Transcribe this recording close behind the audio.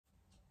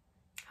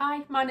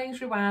Hi, my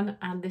name's Ruan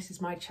and this is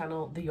my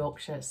channel, The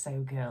Yorkshire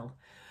Sew Girl.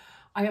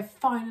 I have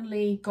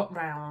finally got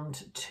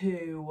round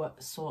to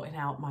sorting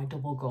out my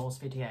double gauze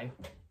video.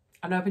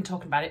 I know I've been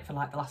talking about it for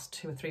like the last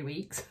 2 or 3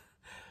 weeks,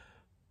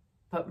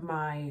 but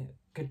my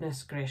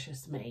goodness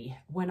gracious me,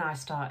 when I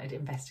started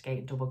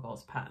investigating double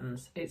gauze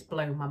patterns, it's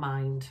blown my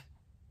mind,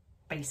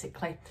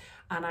 basically.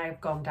 And I have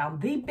gone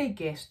down the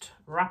biggest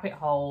rabbit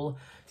hole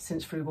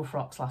since Frugal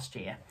Frocks last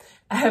year,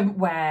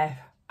 where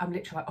I'm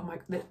literally like, oh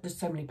my, there's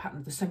so many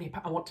patterns,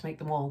 I want to make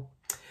them all.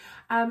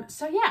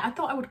 So yeah, I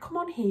thought I would come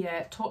on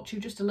here, talk to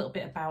you just a little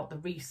bit about the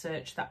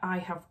research that I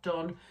have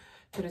done.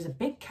 There is a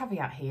big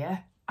caveat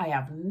here. I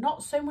have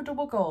not sewn with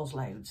double gauze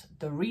loads.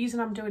 The reason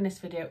I'm doing this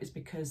video is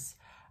because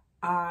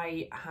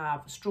I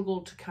have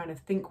struggled to kind of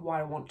think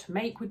what I want to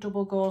make with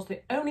double gauze. The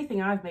only thing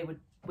I've made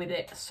with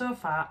it so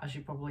far, as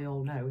you probably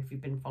all know if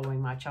you've been following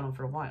my channel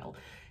for a while,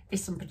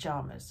 is some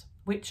pyjamas,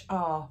 which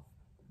are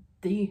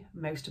the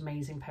most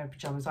amazing pair of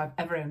pyjamas I've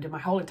ever owned in my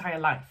whole entire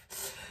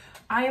life.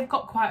 I have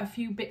got quite a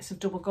few bits of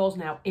double gauze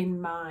now in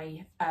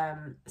my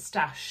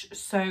stash,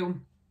 so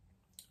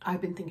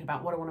I've been thinking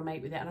about what I want to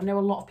make with it, and I know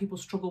a lot of people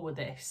struggle with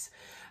this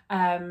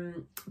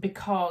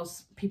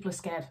because people are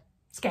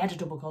scared of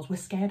double gauze. We're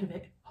scared of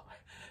it. Oh,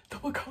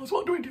 double gauze,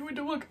 what do we do with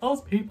double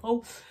gauze,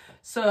 people?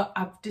 So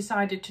I've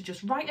decided to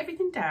just write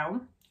everything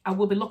down. I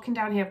will be looking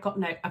down here.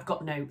 I've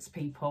got notes,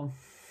 people.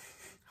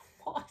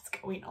 What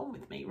is going on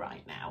with me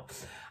right now?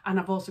 And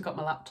I've also got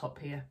my laptop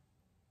here,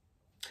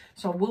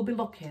 so I will be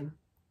looking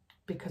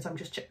because I'm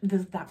just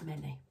there's that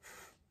many.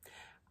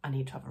 I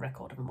need to have a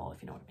record of them all,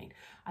 if you know what I mean.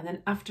 And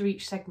then after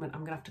each segment,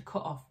 I'm gonna have to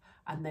cut off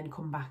and then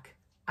come back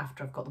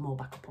after I've got them all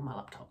back up on my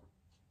laptop.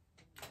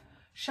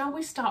 Shall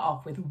we start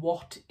off with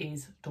what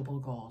is double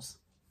gauze?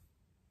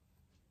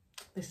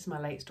 This is my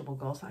latest double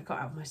gauze that I got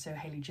out of my So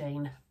Hayley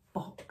Jane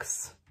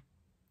box,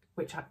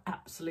 which I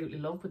absolutely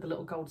love, with the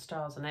little gold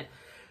stars on it.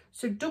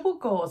 So double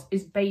gauze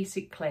is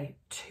basically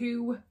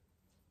 2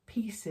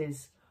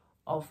 pieces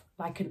of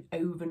like an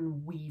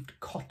oven weaved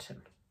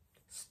cotton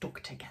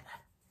stuck together.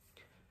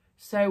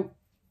 So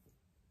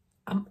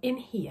I'm in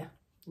here,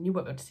 and you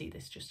won't be able to see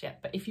this just yet,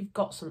 but if you've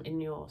got some in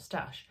your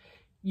stash,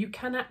 you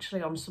can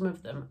actually on some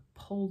of them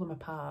pull them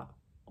apart.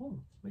 Oh,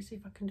 let me see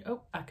if I can,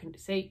 oh, I can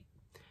see.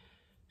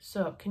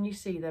 So can you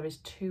see there is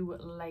 2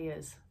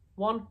 layers?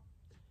 1,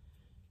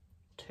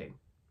 2.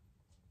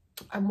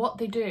 And what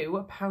they do,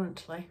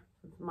 apparently,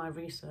 my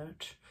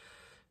research,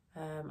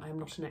 I'm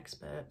not an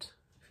expert,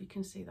 if you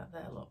can see that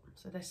there, look,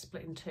 so they're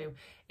split in 2,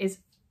 is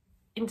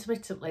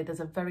intermittently there's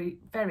a very,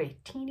 very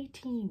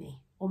teeny,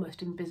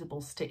 almost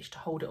invisible stitch to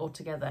hold it all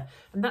together,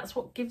 and that's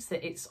what gives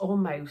it its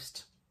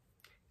almost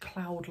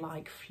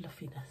cloud-like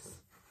fluffiness.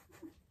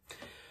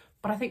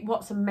 But I think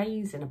what's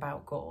amazing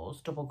about gauze,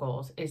 double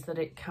gauze, is that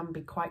it can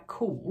be quite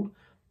cool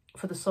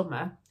for the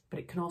summer, but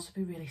it can also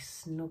be really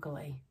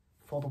snuggly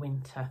for the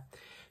winter.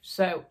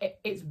 So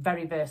it's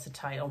very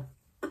versatile.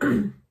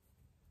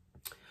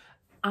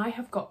 I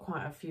have got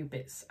quite a few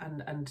bits,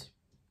 and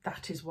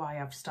that is why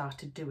I've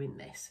started doing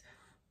this.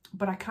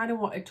 But I kind of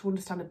wanted to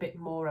understand a bit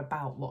more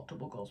about what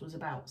double gauze was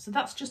about. So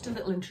that's just a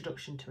little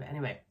introduction to it.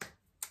 Anyway,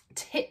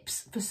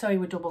 tips for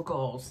sewing with double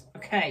gauze.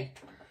 Okay,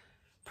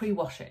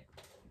 pre-wash it.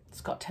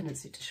 It's got a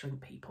tendency to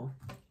shrink, people,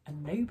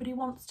 and nobody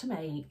wants to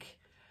make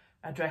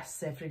a dress,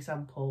 say for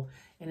example,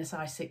 in a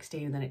size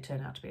 16 and then it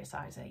turned out to be a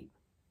size 8.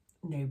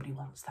 Nobody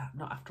wants that,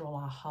 not after all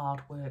our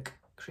hard work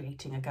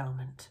creating a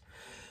garment.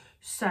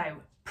 So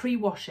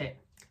pre-wash it.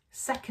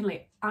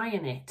 Secondly,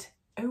 iron it,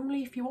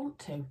 only if you want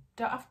to,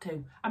 don't have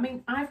to. I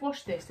mean, I've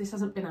washed this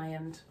hasn't been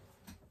ironed,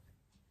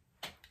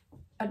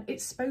 and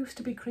it's supposed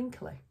to be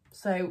crinkly.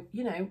 So,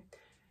 you know,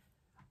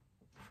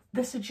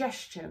 the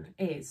suggestion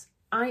is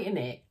iron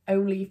it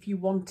only if you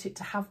want it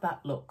to have that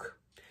look.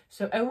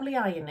 So only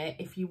iron it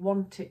if you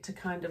want it to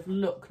kind of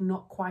look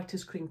not quite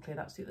as crinkly.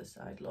 That's the other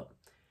side, look.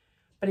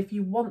 But if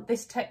you want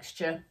this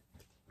texture,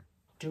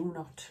 do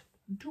not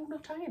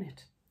iron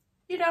it.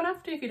 You don't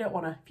have to if you don't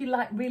want to. If you're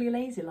like really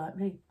lazy like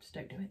me, just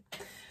don't do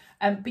it.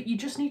 But you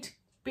just need to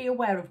be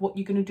aware of what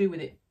you're going to do with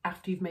it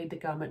after you've made the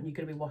garment and you're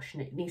going to be washing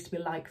it. It needs to be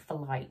like for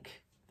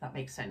like, if that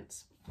makes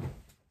sense.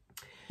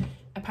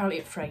 Apparently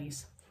it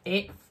frays.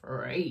 It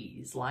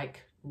frays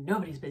like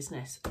nobody's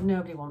business.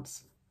 Nobody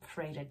wants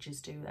frayed edges,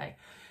 do they?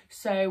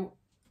 So,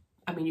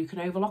 I mean, you can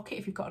overlock it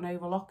if you've got an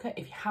overlocker.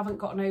 If you haven't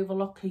got an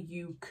overlocker,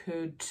 you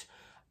could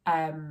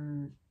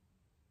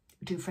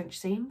do French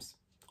seams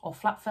or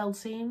flat felled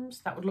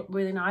seams. That would look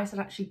really nice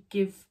and actually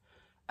give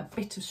a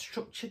bit of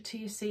structure to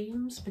your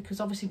seams, because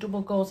obviously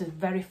double gauze is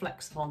very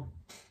flexible.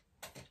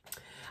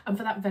 And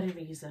for that very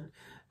reason,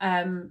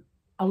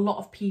 a lot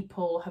of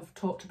people have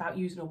talked about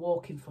using a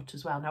walking foot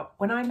as well. Now,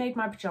 when I made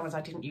my pyjamas,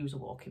 I didn't use a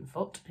walking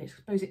foot. I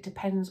suppose it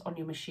depends on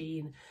your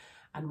machine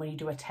and when you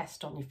do a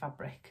test on your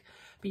fabric,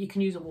 but you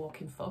can use a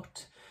walking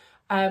foot.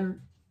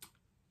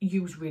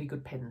 Use really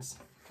good pins.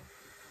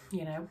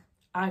 You know,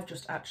 I've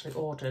just actually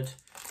ordered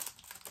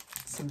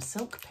some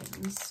silk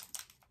pins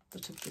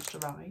that have just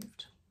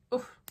arrived.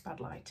 Oof,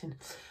 bad lighting.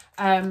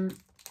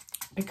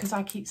 because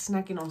I keep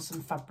snagging on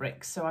some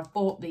fabrics. So I've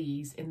bought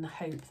these in the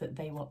hope that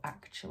they will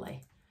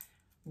actually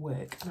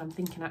work. And I'm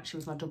thinking actually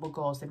with my double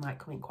gauze, they might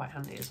come in quite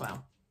handy as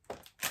well.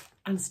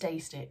 And stay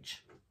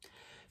stitch.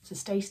 So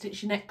stay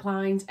stitch your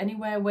necklines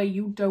anywhere where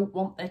you don't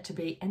want there to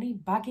be any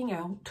bagging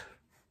out.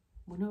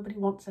 Well, nobody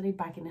wants any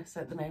bagginess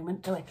at the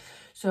moment, do they?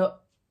 So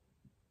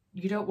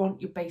you don't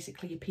want your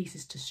basically your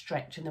pieces to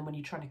stretch, and then when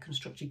you're trying to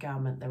construct your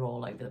garment, they're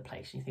all over the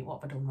place and you think,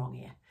 what have I done wrong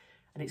here?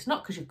 And it's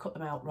not because you've cut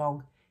them out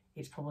wrong,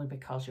 it's probably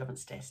because you haven't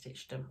stay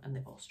stitched them and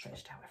they've all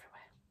stretched out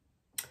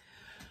everywhere.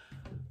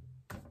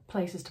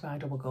 Places to buy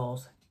double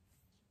gauze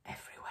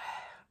everywhere.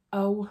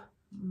 Oh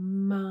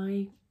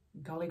my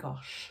golly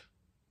gosh.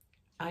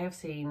 I have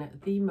seen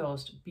the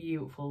most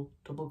beautiful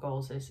double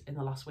gauzes in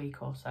the last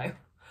week or so.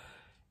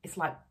 It's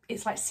like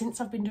since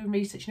I've been doing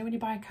research, you know when you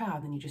buy a car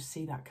and then you just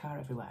see that car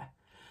everywhere?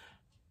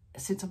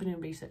 Since I've been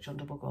doing research on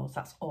double gauze,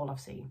 that's all I've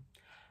seen.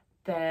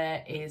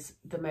 There is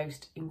the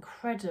most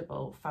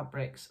incredible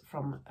fabrics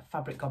from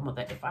Fabric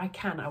Godmother. If I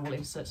can, I will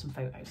insert some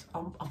photos.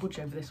 I'll budge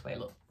over this way,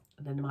 look,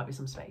 and then there might be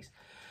some space.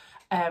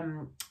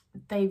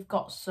 They've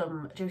got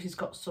some, Josie's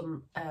got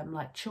some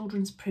like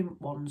children's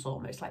print ones,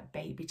 almost like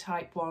baby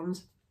type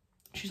ones.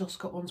 She's also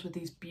got ones with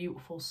these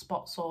beautiful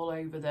spots all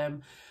over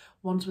them,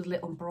 ones with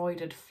little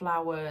embroidered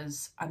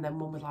flowers, and then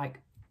one with like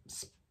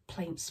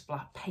paint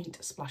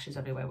splashes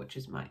everywhere, which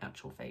is my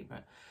actual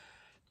favourite.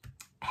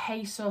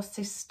 Hey So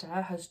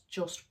Sister has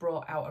just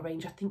brought out a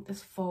range. I think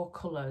there's 4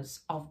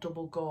 colours of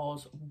double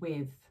gauze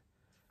with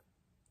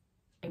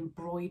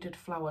embroidered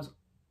flowers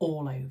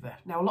all over.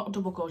 Now, a lot of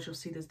double gauze, you'll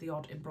see there's the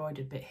odd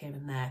embroidered bit here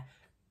and there,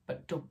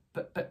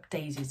 but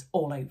daisies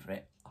all over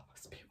it. Oh,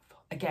 it's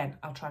beautiful. Again,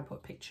 I'll try and put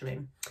a picture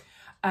in.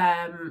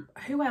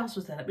 Who else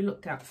was there? Let me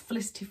look down.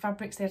 Felicity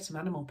Fabrics, they had some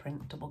animal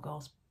print double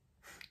gauze.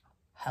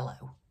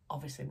 Hello.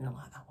 Obviously, I'm going to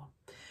like that one.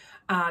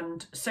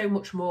 And so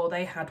much more.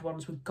 They had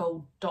ones with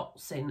gold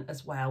dots in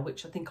as well,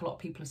 which I think a lot of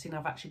people have seen.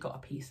 I've actually got a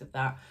piece of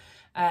that.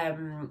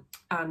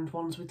 And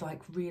ones with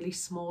like really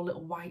small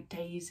little white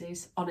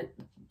daisies on it.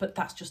 But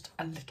that's just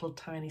a little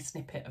tiny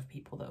snippet of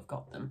people that have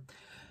got them.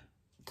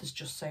 There's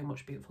just so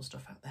much beautiful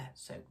stuff out there.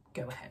 So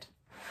go ahead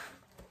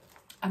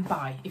and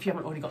buy if you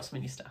haven't already got some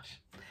in your stash.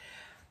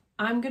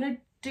 I'm going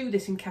to do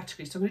this in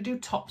categories. So I'm going to do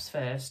tops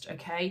first,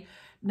 okay?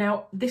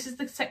 Now, this is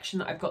the section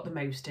that I've got the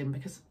most in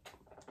because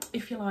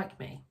if you're like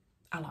me,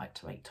 I like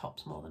to make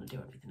tops more than I do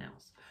everything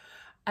else.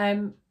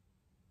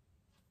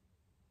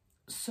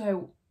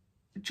 So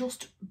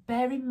just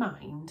bear in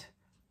mind,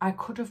 I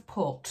could have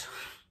put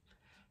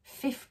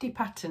 50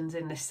 patterns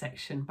in this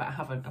section, but I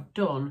haven't. I've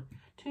done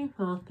 2,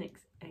 4,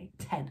 6, 8,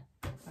 10.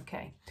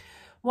 Okay.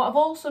 What I've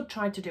also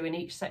tried to do in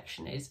each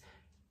section is,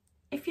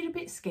 if you're a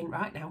bit skint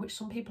right now, which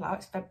some people are,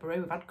 it's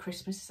February, we've had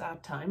Christmas, it's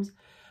hard times,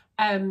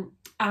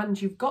 and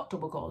you've got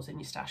double gauze in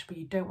your stash, but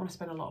you don't want to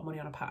spend a lot of money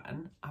on a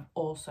pattern, I've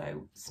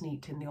also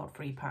sneaked in the odd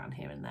free pattern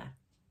here and there.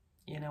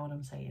 You know what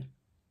I'm saying?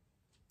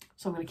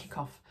 So I'm going to kick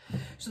off.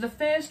 So the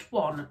first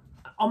one,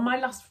 on my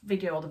last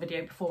video or the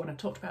video before when I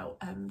talked about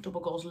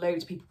double gauze,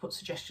 loads of people put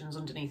suggestions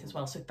underneath as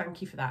well. So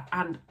thank you for that.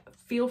 And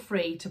feel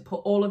free to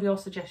put all of your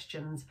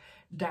suggestions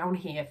down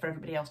here for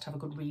everybody else to have a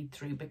good read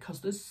through,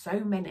 because there's so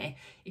many.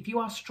 If you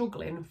are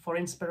struggling for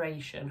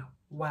inspiration,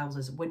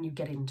 wowzers, when you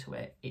get into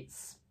it,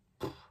 it's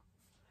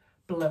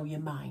blow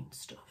your mind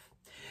stuff.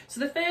 So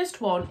the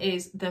first one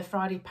is the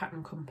Friday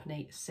Pattern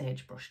Company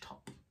Sagebrush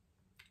top.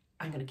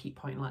 I'm going to keep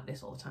pointing like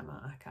this all the time,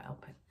 I can't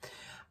help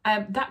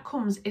it. That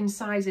comes in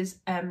sizes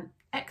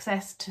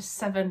XS to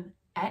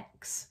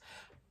 7X.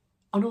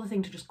 Another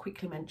thing to just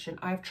quickly mention,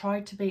 I've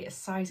tried to be as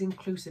size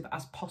inclusive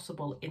as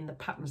possible in the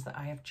patterns that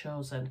I have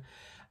chosen.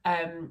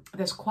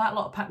 There's quite a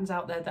lot of patterns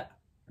out there that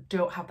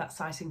don't have that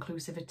size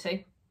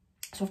inclusivity,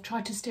 so I've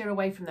tried to steer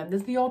away from them.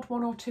 There's the odd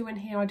 1 or 2 in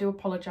here, I do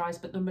apologise,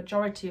 but the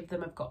majority of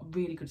them have got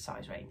really good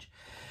size range.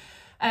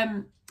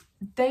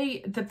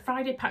 The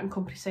Friday Pattern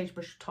Company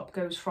Sagebrush top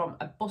goes from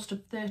a bust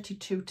of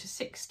 32 to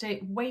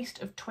 60,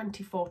 waist of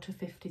 24 to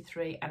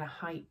 53, and a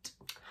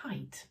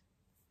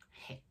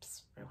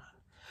hips, Ruan,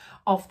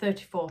 of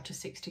 34 to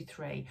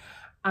 63.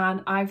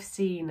 And I've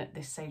seen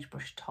this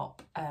sagebrush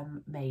top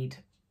made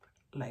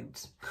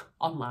loads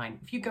online.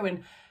 If you go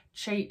and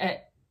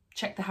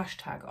check the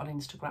hashtag on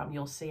Instagram,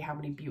 you'll see how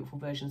many beautiful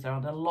versions there are.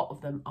 And a lot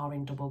of them are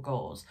in double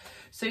gauze.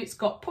 So it's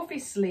got puffy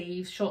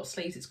sleeves, short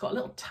sleeves. It's got a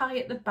little tie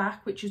at the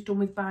back, which is done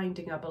with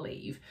binding, I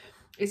believe.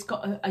 It's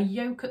got a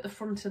yoke at the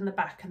front and the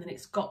back, and then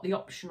it's got the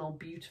optional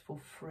beautiful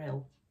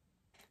frill.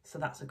 So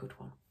that's a good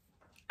one.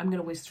 I'm going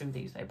to whiz through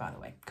these though, by the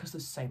way, because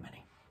there's so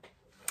many.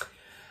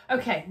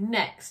 Okay,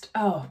 next.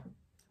 Oh,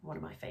 one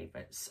of my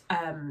favourites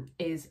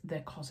is the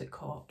Closet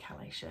Core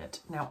Calais shirt.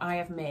 Now, I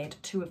have made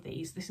 2 of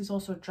these. This is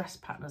also a dress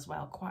pattern as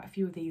well. Quite a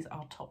few of these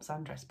are tops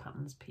and dress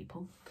patterns,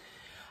 people.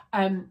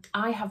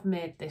 I have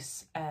made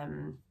this,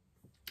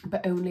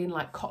 but only in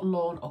like cotton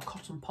lawn or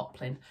cotton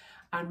poplin.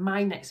 And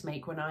my next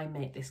make when I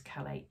make this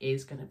Calais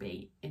is going to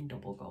be in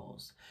double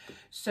gauze.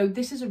 So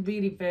this is a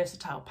really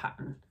versatile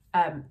pattern.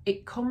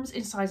 It comes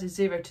in sizes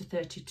 0 to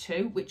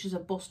 32, which is a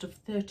bust of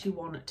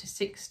 31 to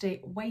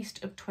 60,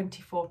 waist of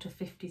 24 to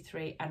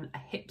 53, and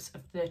hips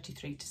of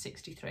 33 to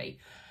 63.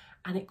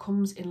 And it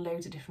comes in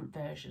loads of different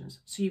versions.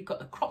 So you've got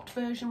the cropped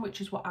version,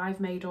 which is what I've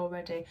made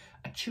already,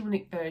 a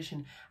tunic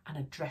version, and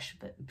a dress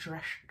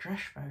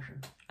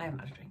version. I haven't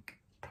had a drink,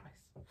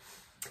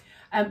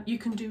 promise. You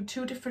can do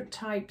 2 different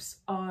types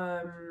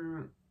of,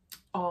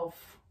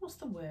 what's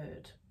the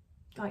word?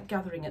 Like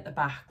gathering at the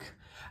back.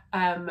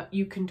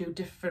 You can do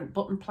different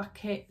button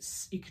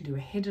plackets, you can do a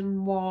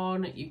hidden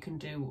one, you can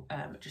do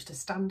just a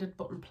standard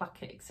button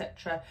placket,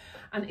 etc.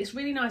 And it's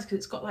really nice because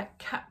it's got like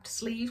capped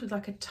sleeves with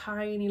like a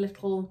tiny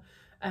little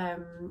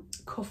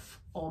cuff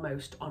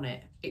almost on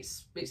it.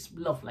 It's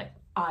lovely.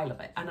 I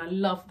love it, and I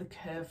love the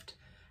curved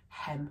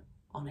hem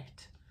on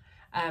it.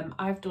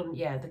 I've done,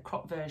 yeah, the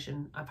crop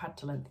version. I've had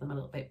to lengthen them a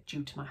little bit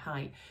due to my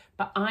height,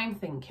 but I'm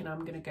thinking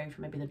I'm going to go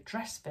for maybe the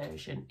dress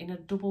version in a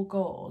double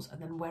gauze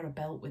and then wear a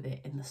belt with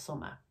it in the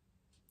summer.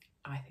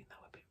 I think that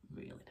would be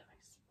really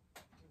nice.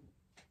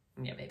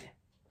 Yeah, baby.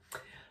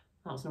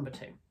 That was number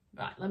 2.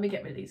 Right, let me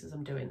get rid of these as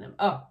I'm doing them.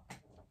 Oh,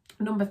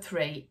 number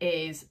 3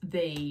 is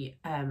the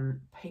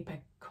paper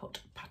cut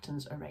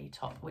patterns array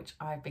top, which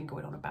I've been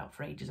going on about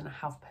for ages and I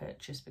have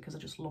purchased because I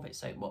just love it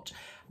so much.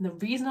 And the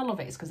reason I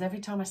love it is because every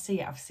time I see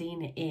it, I've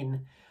seen it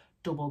in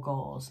double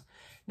gauze.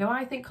 Now,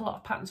 I think a lot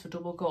of patterns for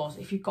double gauze,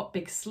 if you've got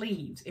big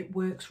sleeves, it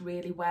works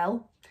really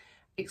well.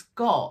 It's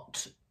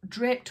got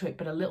drape to it,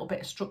 but a little bit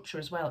of structure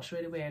as well. It's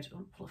really weird.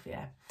 Oh, fluffy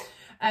hair.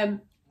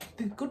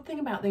 The good thing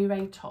about the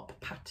array top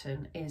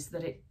pattern is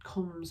that it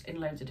comes in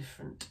loads of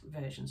different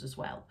versions as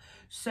well.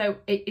 So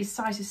it is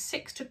sizes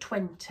 6 to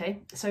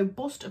 20, so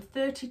bust of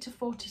 30 to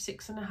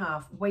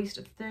 46.5, waist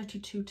of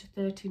 32 to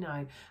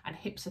 39, and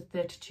hips of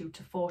 32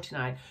 to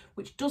 49,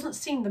 which doesn't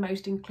seem the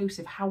most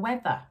inclusive.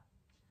 However,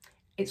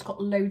 it's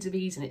got loads of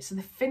ease in it. So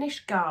the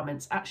finished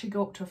garments actually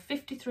go up to a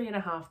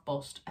 53.5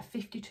 bust, a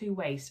 52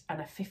 waist, and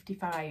a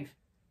 55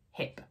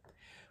 hip,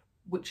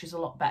 which is a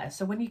lot better.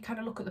 So when you kind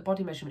of look at the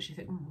body measurements, you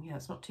think, yeah,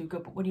 it's not too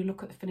good. But when you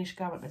look at the finished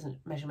garment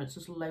measurements,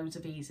 there's loads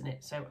of ease in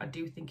it. So I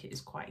do think it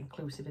is quite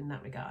inclusive in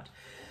that regard.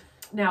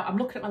 Now, I'm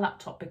looking at my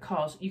laptop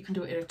because you can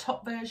do it in a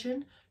top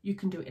version, you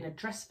can do it in a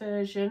dress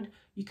version,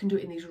 you can do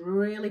it in these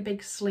really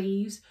big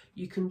sleeves,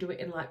 you can do it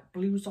in like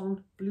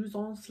blouson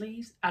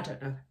sleeves. I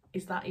don't know.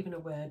 Is that even a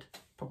word?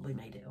 Probably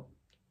made it up.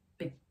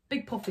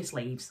 Big puffy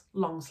sleeves,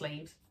 long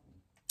sleeves.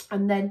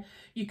 And then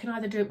you can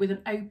either do it with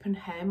an open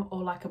hem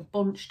or like a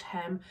bunched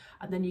hem.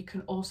 And then you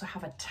can also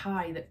have a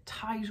tie that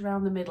ties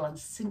around the middle and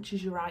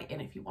cinches you right in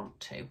if you want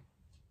to.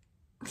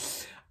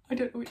 I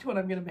don't know which one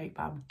I'm going to make,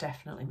 but I'm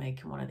definitely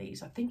making one of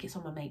these. I think it's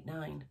on my Make 9.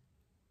 I'm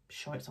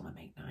sure it's on my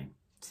Make 9.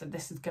 So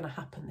this is going to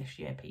happen this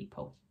year,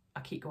 people.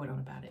 I keep going on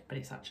about it, but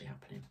it's actually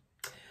happening.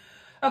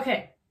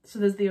 Okay, so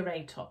there's the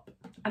array top.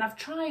 And I've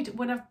tried,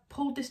 when I've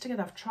pulled this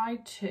together, I've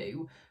tried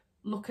to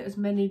look at as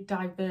many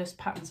diverse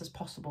patterns as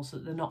possible so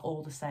that they're not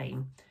all the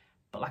same.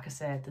 But like I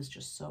said, there's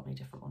just so many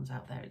different ones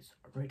out there. It's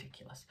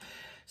ridiculous.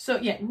 So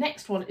yeah,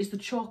 next one is the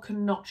chalk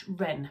and notch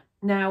wren.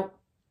 Now,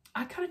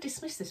 I kind of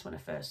dismissed this when I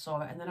first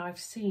saw it, and then I've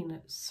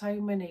seen so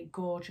many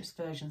gorgeous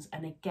versions.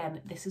 And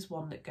again, this is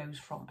one that goes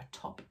from a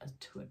top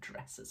to a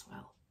dress as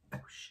well.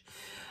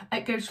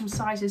 It goes from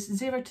sizes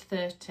 0 to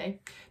 30.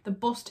 The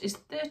bust is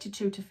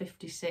 32 to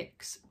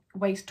 56.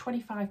 Waist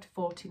 25 to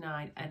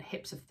 49 and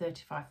hips of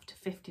 35 to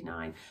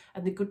 59.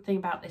 And the good thing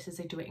about this is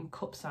they do it in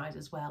cup size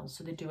as well.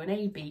 So they do an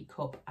AB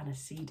cup and a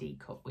CD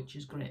cup, which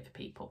is great for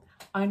people.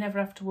 I never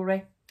have to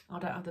worry. I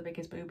don't have the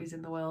biggest boobies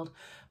in the world,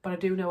 but I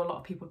do know a lot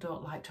of people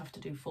don't like to have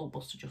to do full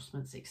bust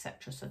adjustments,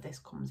 etc. So this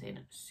comes in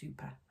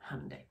super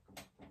handy.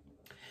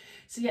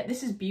 So yeah,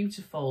 this is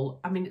beautiful.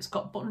 I mean, it's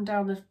got button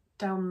down the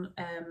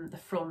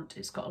front.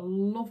 It's got a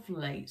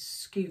lovely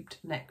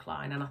scooped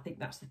neckline, and I think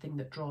that's the thing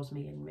that draws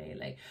me in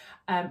really.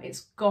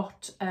 It's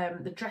got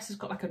the dress has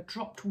got like a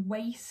dropped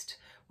waist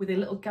with a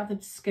little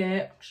gathered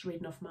skirt. I'm just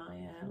reading off my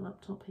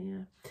laptop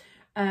here.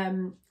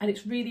 And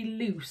it's really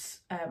loose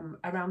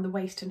around the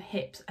waist and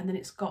hips, and then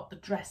it's got the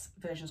dress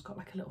version's got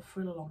like a little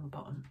frill along the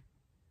bottom.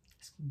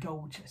 It's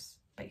gorgeous,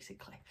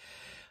 basically.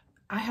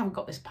 I haven't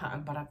got this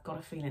pattern, but I've got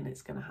a feeling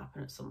it's going to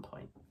happen at some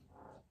point.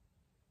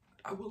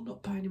 I will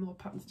not buy any more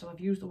patterns until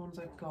I've used the ones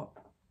I've got.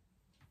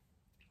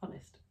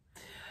 Honest.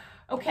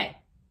 Okay,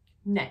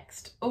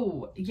 next.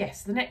 Oh,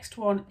 yes, the next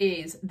one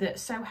is the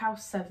Sew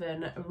House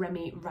 7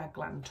 Remy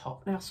Raglan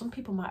top. Now, some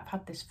people might have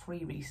had this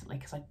free recently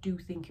because I do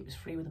think it was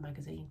free with a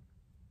magazine.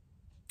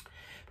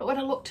 But when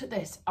I looked at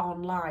this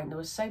online, there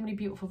were so many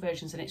beautiful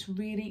versions, and it's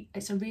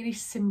a really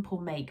simple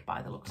make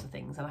by the looks of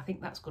things. And I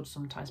think that's good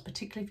sometimes,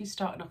 particularly if you're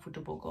starting off with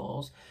double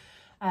gauze.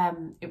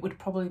 It would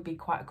probably be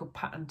quite a good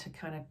pattern to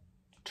kind of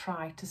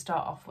try to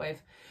start off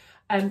with.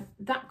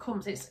 That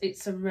comes,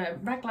 it's a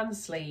raglan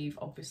sleeve,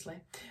 obviously.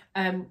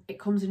 It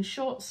comes in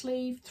short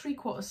sleeve,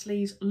 3/4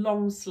 sleeves,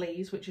 long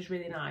sleeves, which is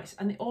really nice.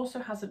 And it also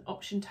has an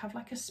option to have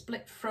like a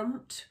split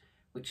front,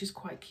 which is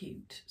quite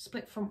cute.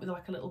 Split front with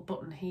like a little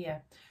button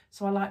here.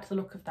 So I liked the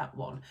look of that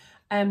one.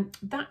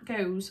 That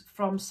goes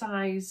from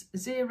size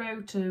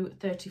 0 to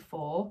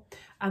 34,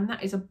 and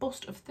that is a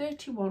bust of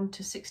 31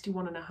 to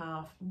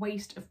 61.5,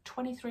 waist of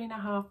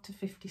 23.5 to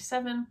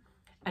 57,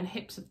 and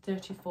hips of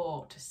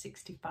 34 to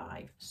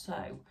 65.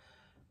 So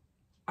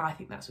I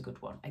think that's a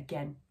good one.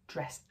 Again,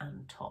 dress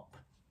and top.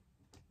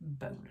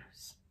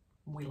 Bonus.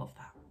 We love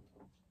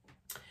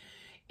that.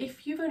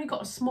 If you've only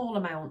got a small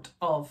amount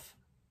of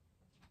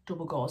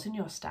double gauze in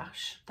your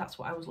stash, that's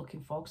what I was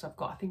looking for, because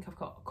I think I've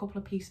got a couple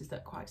of pieces that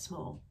are quite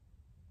small.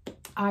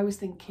 I was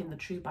thinking the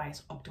True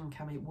Bias Ogden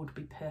cami would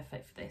be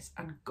perfect for this,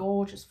 and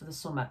gorgeous for the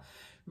summer,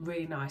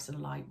 really nice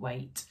and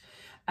lightweight.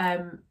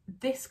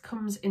 This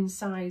comes in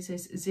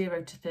sizes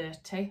 0 to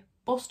 30,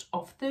 bust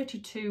of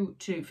 32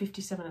 to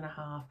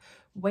 57.5,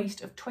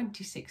 waist of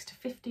 26 to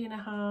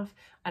 50.5,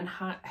 and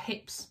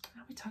hips,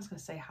 how many times can I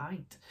say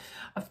height,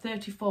 of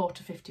 34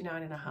 to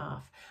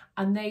 59.5.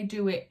 And they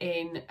do it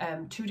in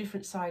 2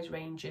 different size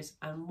ranges,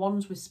 and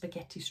one's with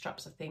spaghetti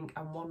straps, I think,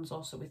 and one's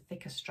also with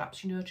thicker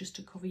straps, you know, just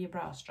to cover your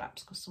bra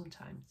straps, because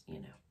sometimes, you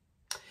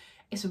know.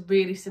 It's a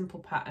really simple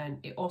pattern.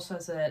 It also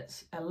has a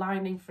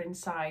lining for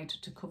inside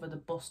to cover the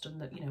bust and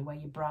the, you know, where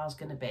your bra's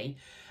going to be.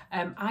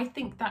 I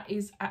think that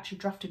is actually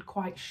drafted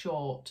quite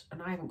short,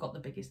 and I haven't got the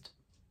biggest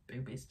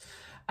boobies.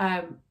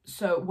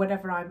 So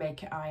whenever I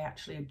make it, I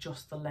actually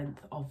adjust the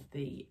length of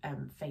the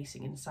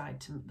facing inside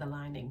to the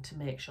lining to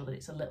make sure that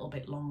it's a little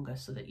bit longer,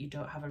 so that you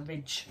don't have a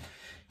ridge.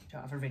 You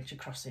don't have a ridge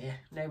across here.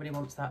 Nobody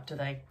wants that, do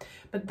they?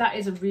 But that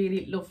is a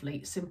really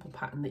lovely, simple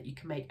pattern that you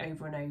can make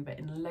over and over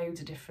in loads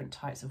of different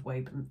types of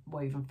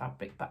woven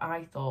fabric. But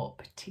I thought,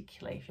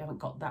 particularly if you haven't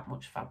got that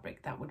much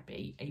fabric, that would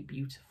be a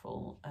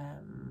beautiful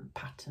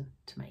pattern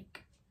to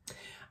make.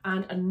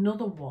 And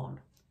another one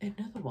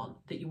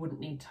that you wouldn't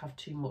need to have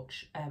too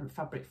much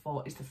fabric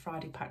for is the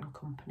Friday Pattern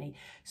Company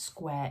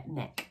square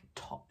neck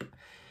top.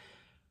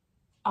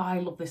 I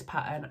love this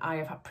pattern. I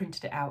have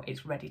printed it out.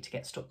 It's ready to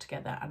get stuck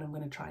together, and I'm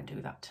going to try and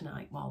do that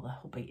tonight while the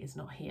hubby is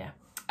not here,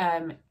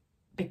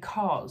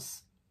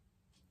 because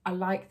I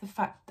like the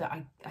fact that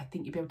I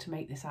think you'll be able to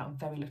make this out of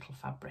very little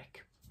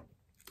fabric.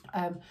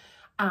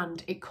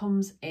 And it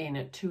comes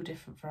in 2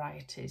 different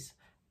varieties.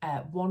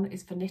 One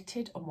is for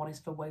knitted and one is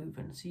for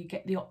woven, so you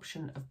get the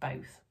option of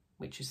both,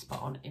 which is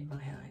spot on in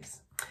my eyes.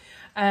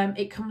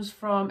 It comes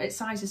from, it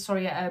sizes,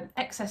 sorry,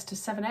 XS to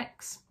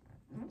 7X,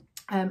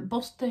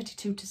 bust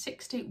 32 to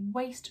 60,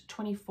 waist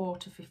 24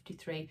 to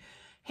 53,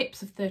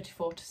 hips of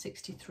 34 to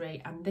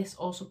 63, and this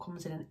also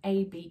comes in an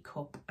AB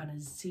cup and a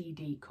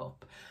ZD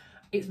cup.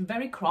 It's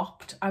very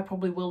cropped. I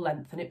probably will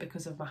lengthen it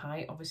because of my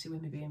height, obviously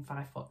with me being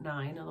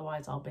 5'9",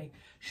 otherwise I'll be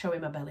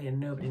showing my belly and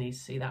nobody needs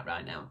to see that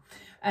right now.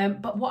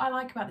 But what I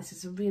like about this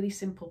is a really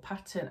simple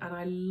pattern, and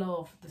I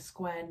love the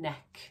square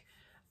neck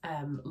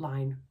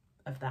line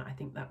of that. I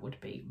think that would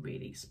be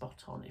really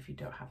spot on if you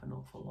don't have an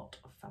awful lot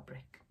of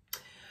fabric.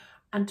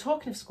 And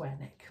talking of square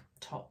neck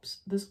tops,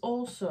 there's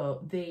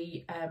also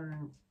the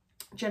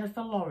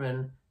Jennifer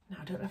Lauren, now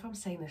I don't know if I'm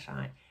saying this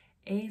right,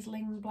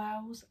 Aisling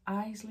blouse,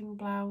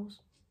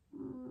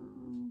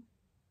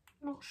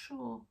 not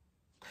sure.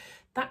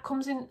 That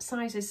comes in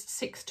sizes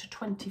 6 to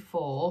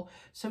 24,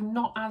 so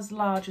not as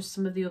large as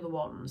some of the other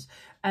ones.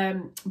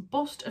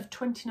 Bust of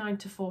 29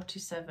 to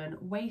 47,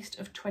 waist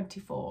of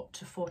 24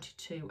 to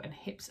 42, and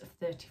hips of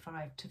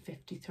 35 to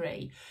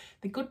 53.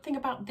 The good thing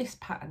about this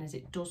pattern is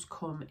it does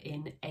come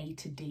in A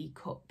to D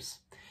cups.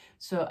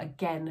 So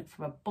again,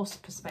 from a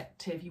bust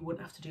perspective, you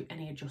wouldn't have to do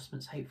any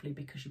adjustments, hopefully,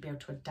 because you'll be able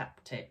to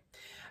adapt it.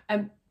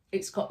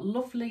 It's got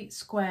lovely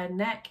square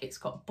neck, it's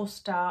got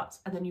bust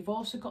darts, and then you've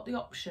also got the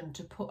option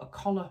to put a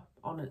collar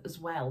on it as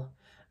well.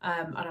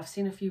 And I've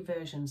seen a few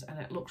versions and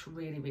it looks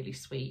really, really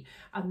sweet.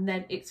 And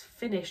then it's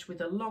finished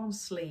with a long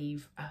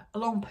sleeve, a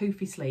long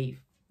poofy sleeve,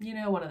 you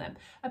know, one of them.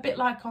 A bit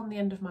like on the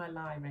end of my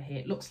Lyra here,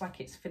 it looks like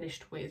it's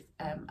finished with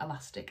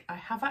elastic. I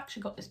have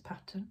actually got this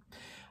pattern,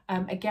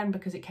 again,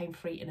 because it came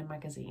free in a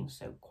magazine,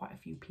 so quite a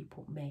few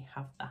people may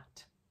have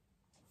that.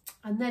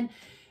 And then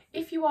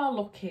if you are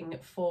looking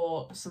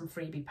for some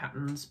freebie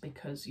patterns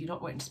because you're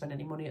not wanting to spend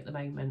any money at the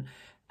moment,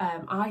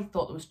 I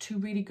thought there was 2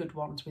 really good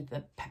ones with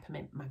the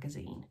Peppermint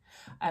magazine.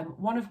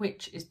 One of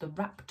which is the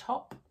wrap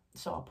top,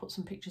 so I'll put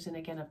some pictures in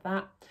again of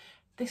that.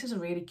 This is a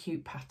really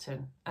cute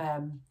pattern.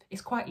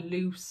 It's quite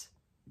loose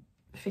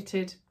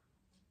fitted.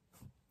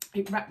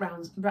 It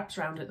wraps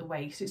around at the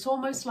waist. It's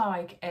almost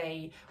like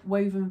a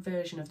woven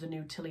version of the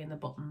new Tilly and the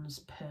Buttons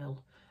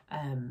pearl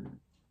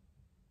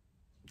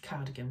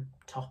cardigan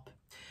top.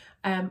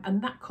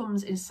 And that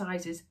comes in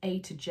sizes A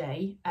to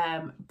J,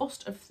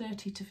 bust of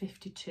 30 to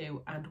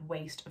 52 and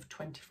waist of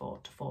 24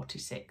 to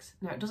 46.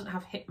 Now it doesn't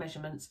have hip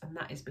measurements, and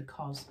that is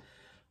because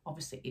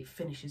obviously it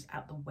finishes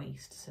at the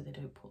waist, so they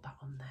don't put that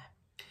on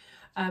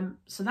there.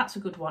 So that's a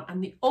good one.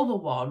 And the other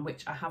one,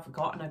 which I have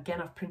got, and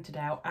again I've printed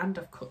out and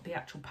I've cut the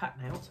actual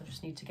pattern out, so I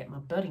just need to get my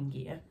budding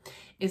gear,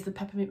 is the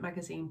Peppermint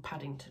magazine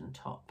Paddington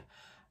top.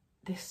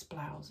 This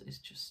blouse is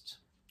just,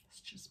 it's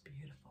just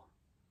beautiful.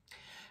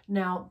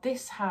 Now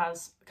this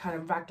has kind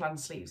of raglan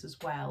sleeves as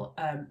well,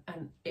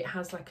 and it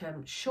has like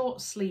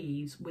short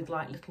sleeves with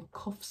like little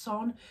cuffs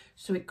on,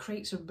 so it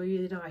creates a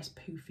really nice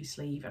poofy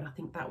sleeve, and I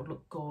think that would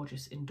look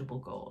gorgeous in double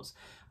gauze.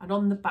 And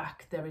on the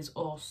back there is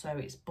also,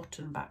 it's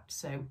button backed,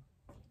 so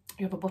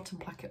you have a button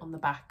placket on the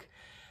back,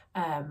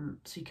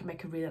 so you can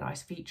make a really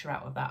nice feature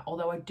out of that.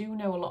 Although I do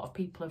know a lot of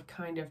people have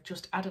kind of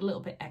just added a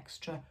little bit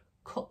extra,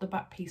 cut the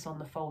back piece on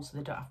the fold so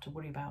they don't have to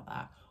worry about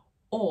that.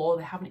 Or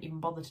they haven't even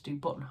bothered to do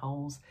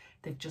buttonholes,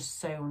 they've just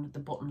sewn the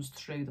buttons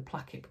through the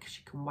placket because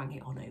you can wang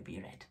it on over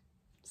your head.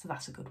 So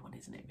that's a good one,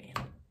 isn't it, really?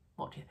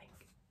 What do you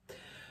think?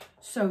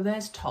 So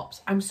there's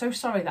tops. I'm so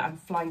sorry that I'm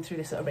flying through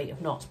this at a rate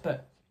of knots,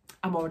 but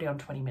I'm already on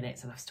 20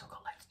 minutes and I've still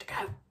got loads to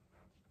go.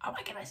 Oh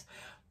my goodness.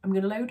 I'm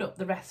going to load up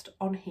the rest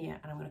on here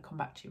and I'm going to come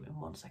back to you in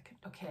 1 second.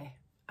 Okay,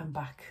 I'm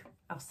back.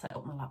 I'll set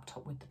up my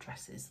laptop with the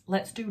dresses.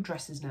 Let's do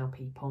dresses now,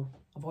 people.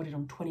 I've already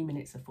done 20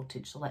 minutes of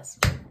footage, so let's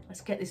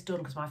get this done,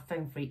 because my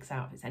phone freaks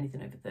out if it's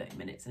anything over 30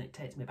 minutes and it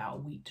takes me about a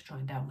week to try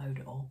and download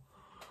it all.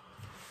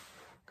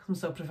 I'm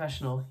so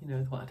professional, you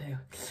know what I do.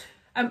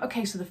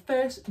 Okay, so the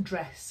first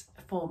dress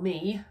for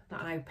me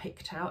that I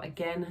picked out,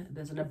 again,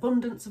 there's an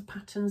abundance of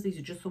patterns, these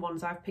are just the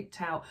ones I've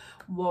picked out,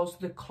 was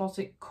the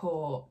Closet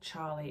Core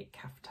Charlie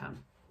Kaftan.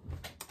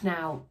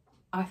 Now,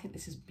 I think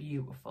this is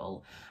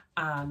beautiful,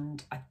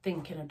 and I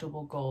think in a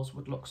double gauze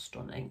would look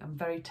stunning. I'm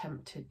very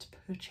tempted to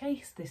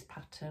purchase this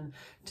pattern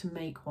to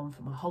make one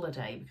for my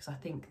holiday, because I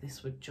think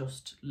this would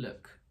just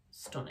look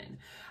stunning.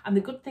 And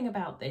the good thing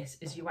about this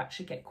is you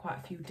actually get quite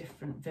a few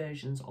different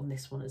versions on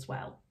this one as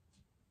well.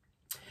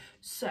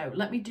 So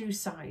let me do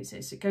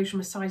sizes. It goes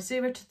from a size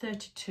 0 to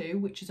 32,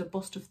 which is a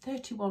bust of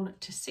 31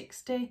 to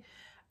 60,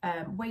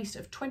 waist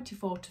of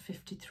 24 to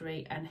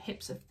 53, and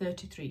hips of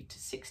 33 to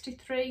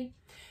 63.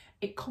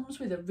 It comes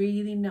with a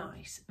really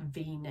nice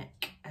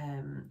V-neck,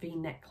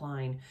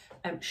 V-neckline,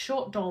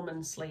 short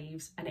dolman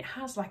sleeves, and it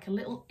has like a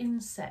little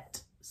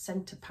inset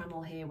centre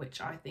panel here,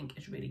 which I think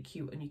is really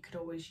cute, and you could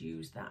always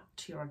use that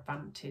to your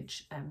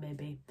advantage, and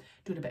maybe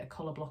doing a bit of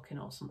colour blocking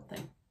or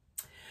something.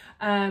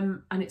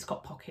 And it's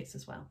got pockets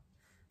as well.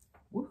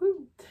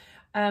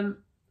 Woohoo!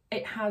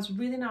 It has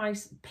really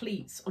nice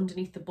pleats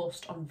underneath the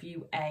bust on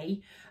view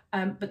A,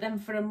 but then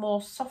for a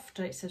more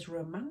softer, it says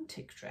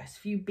romantic dress,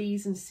 view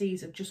B's and C's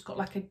have just got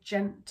like a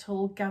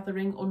gentle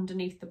gathering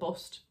underneath the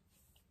bust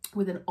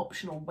with an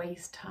optional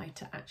waist tie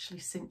to actually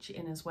cinch it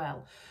in as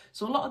well.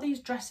 So a lot of these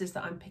dresses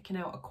that I'm picking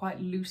out are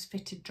quite loose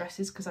fitted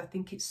dresses because I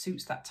think it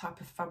suits that type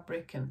of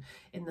fabric and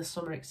in the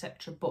summer,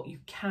 etc. But you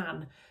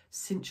can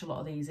cinch a lot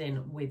of these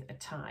in with a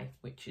tie,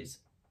 which is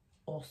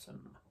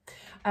awesome.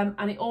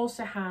 And it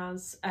also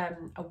has a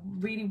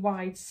really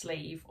wide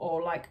sleeve,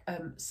 or like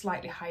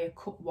slightly higher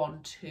cut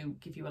one to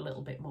give you a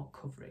little bit more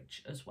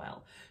coverage as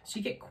well. So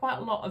you get quite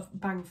a lot of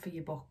bang for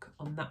your buck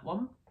on that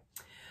one.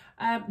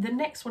 The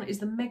next one is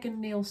the Megan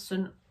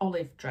Nielsen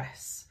olive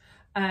dress.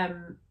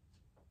 Oh,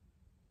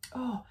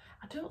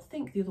 I don't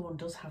think the other one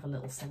does have a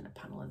little centre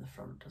panel in the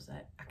front, does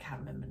it? I can't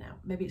remember now.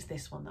 Maybe it's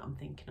this one that I'm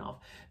thinking of.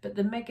 But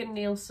the Megan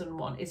Nielsen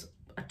one is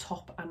a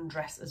top and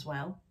dress as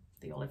well.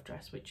 The olive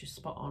dress, which is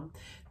spot on.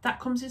 That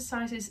comes in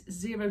sizes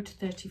 0 to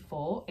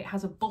 34. It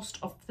has a bust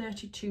of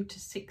 32 to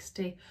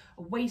 60,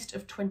 a waist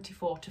of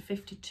 24 to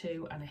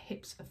 52, and a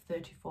hips of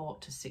 34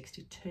 to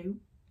 62.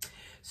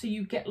 So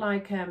you get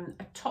like a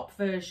top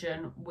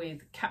version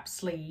with cap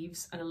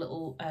sleeves and a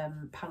little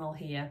panel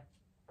here.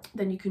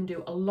 Then you can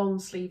do a long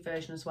sleeve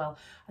version as well,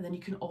 and then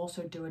you can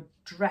also do a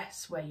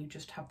dress where you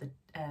just have the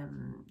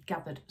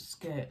gathered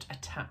skirt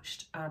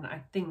attached, and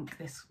I think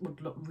this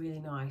would look really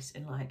nice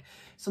in like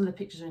some of the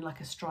pictures are in like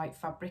a striped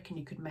fabric, and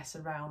you could mess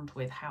around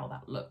with how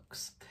that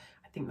looks.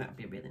 I think that would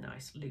be a really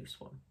nice loose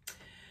one.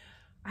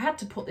 I had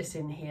to put this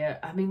in here.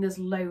 I mean, there's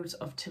loads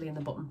of Tilly and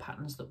the Button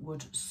patterns that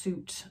would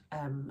suit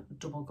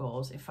double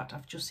gauze. In fact,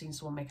 I've just seen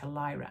someone make a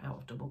lyra out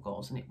of double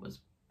gauze and it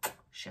was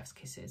chef's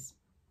kisses.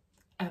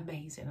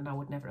 Amazing, and I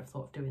would never have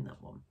thought of doing that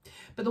one.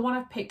 But the one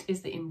I've picked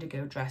is the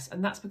indigo dress,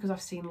 and that's because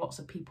I've seen lots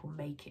of people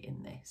make it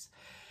in this.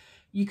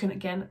 You can,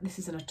 again, this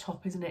is in a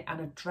top, isn't it, and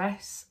a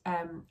dress.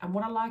 And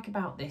what I like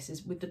about this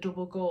is with the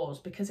double gauze,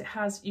 because it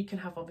has, you can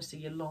have obviously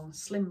your long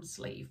slim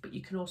sleeve, but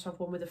you can also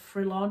have one with a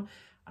frill on,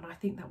 and I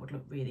think that would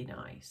look really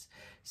nice.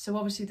 So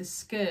obviously the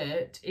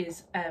skirt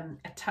is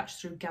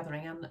attached through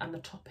gathering, and the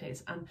top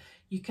is, and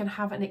you can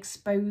have an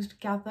exposed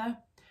gather,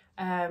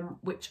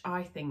 which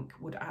I think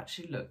would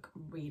actually look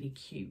really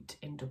cute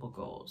in double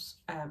gauze.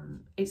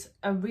 It's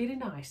a really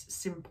nice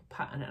simple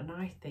pattern, and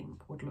I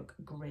think would look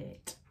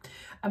great.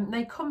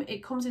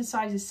 It comes in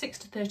sizes 6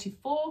 to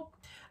 34,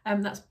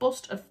 that's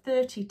bust of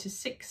 30 to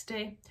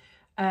 60,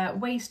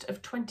 waist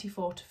of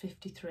 24 to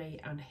 53,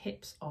 and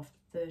hips of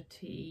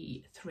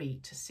 33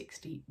 to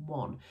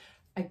 61.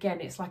 Again,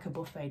 it's like a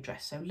buffet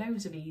dress, so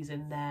loads of ease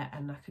in there,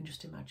 and I can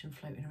just imagine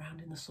floating around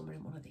in the summer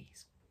in one of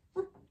these.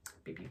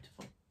 Be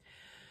beautiful.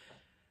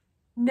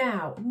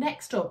 Now,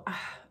 next up,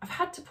 I've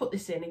had to put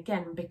this in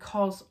again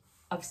because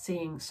of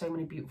seeing so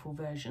many beautiful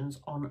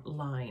versions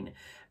online.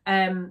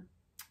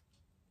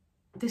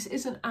 This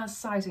isn't as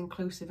size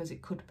inclusive as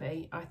it could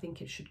be. I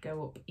think it should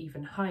go up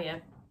even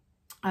higher.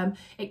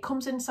 It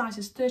comes in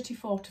sizes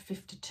 34 to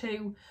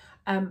 52,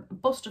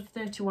 bust of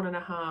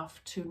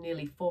 31.5 to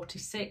nearly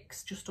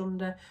 46, just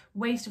under,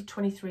 waist of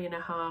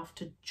 23.5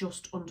 to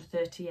just under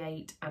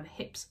 38, and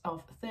hips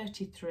of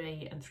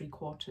 33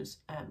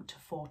 3/4 to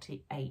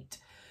 48.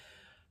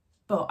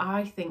 But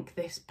I think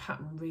this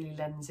pattern really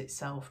lends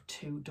itself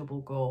to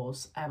double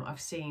gauze. I've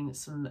seen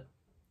some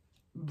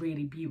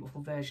really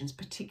beautiful versions,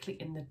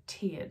 particularly in the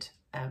tiered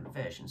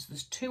versions.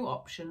 There's two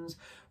options,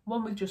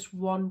 one with just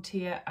one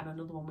tier and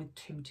another one with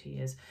two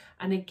tiers.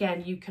 And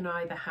again, you can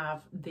either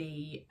have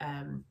the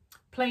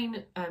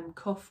plain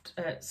cuffed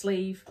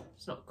sleeve,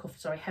 it's not cuffed,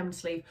 sorry, hemmed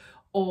sleeve,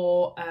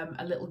 or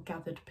a little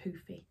gathered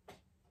poofy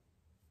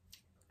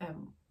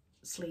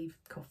sleeve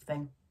cuff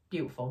thing.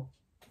 Beautiful.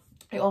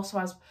 It also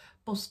has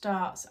bust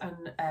darts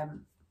and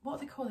what are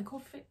they called? They're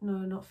called no,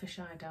 not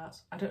fisheye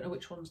darts. I don't know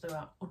which ones they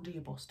are, under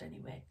your bust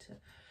anyway, to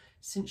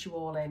cinch you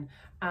all in.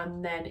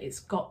 And then it's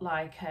got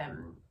like,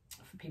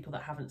 for people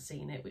that haven't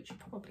seen it, which you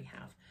probably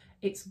have,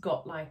 it's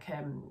got like,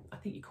 I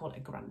think you call it a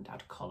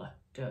grandad collar,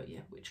 don't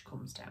you? Which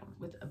comes down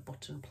with a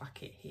button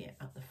placket here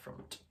at the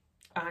front.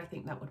 I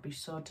think that would be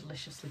so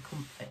deliciously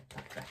comfy,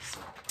 that dress.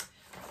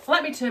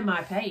 Let me turn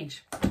my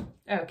page.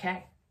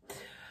 Okay.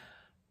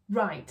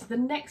 Right, the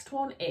next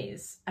one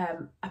is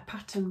a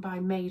pattern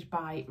made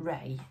by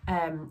Ray,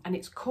 and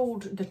it's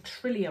called the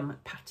Trillium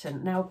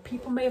pattern. Now,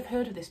 people may have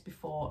heard of this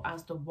before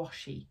as the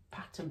washi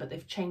pattern, but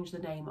they've changed the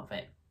name of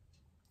it.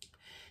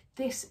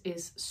 This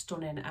is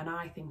stunning, and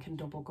I think in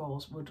double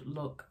gauze would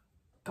look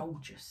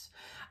gorgeous.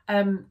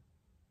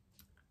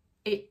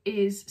 It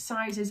is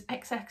sizes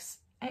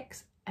XXS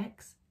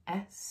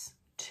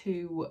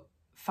to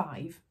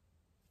 5,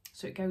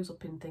 so it goes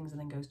up in things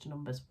and then goes to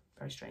numbers.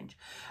 Very strange.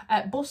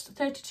 Bust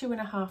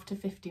 32.5 to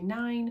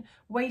 59,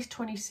 waist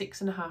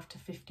 26.5 to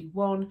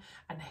 51,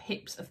 and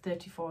hips of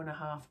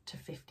 34.5 to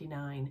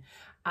 59.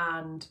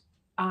 And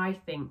I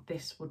think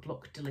this would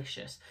look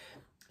delicious.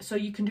 So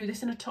you can do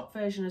this in a top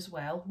version as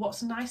well.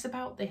 What's nice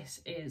about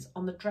this is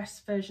on the dress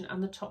version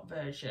and the top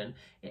version,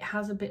 it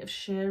has a bit of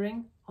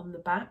shirring on the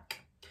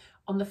back.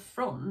 On the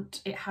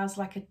front, it has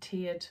like a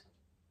tiered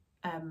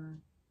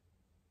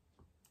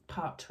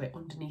part to it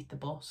underneath the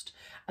bust,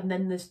 and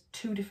then there's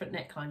two different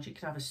necklines. You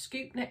can have a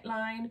scoop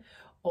neckline,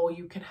 or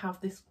you can have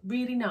this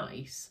really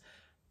nice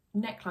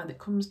neckline that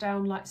comes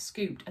down like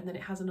scooped, and then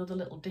it has another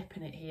little dip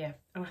in it here,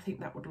 and I think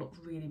that would look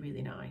really,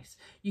 really nice.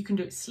 You can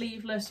do it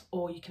sleeveless,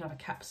 or you can have a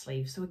cap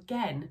sleeve. So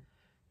again,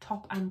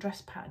 top and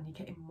dress pattern, you're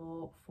getting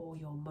more for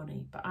your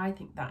money. But I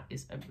think that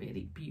is a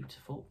really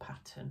beautiful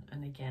pattern,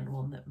 and again,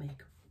 one that may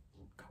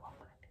go on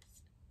my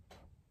list,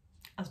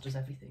 as does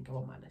everything go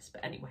on my list.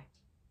 But anyway,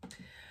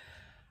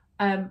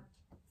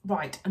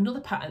 right,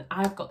 another pattern.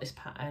 I've got this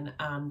pattern,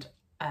 and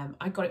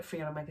I got it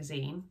free on a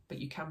magazine, but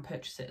you can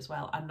purchase it as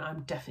well, and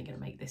I'm definitely going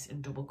to make this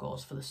in double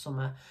gauze for the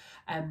summer.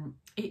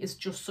 It is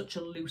just such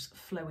a loose,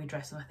 flowy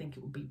dress, and I think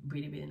it would be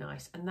really, really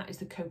nice, and that is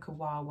the Coca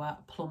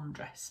Wawa plum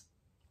dress.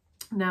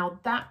 Now,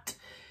 that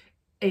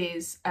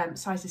is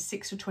sizes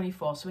 6 to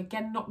 24, so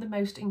again, not the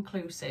most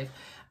inclusive,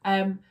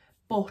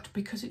 but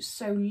because it's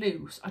so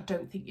loose, I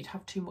don't think you'd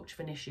have too much of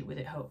an issue with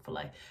it,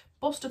 hopefully.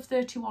 Bust of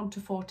 31 to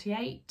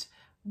 48,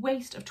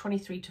 waist of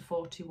 23 to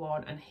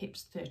 41, and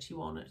hips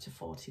 31 to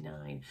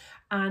 49.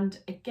 And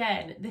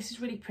again, this is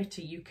really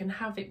pretty. You can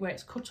have it where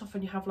it's cut off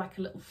and you have like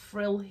a little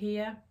frill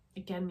here.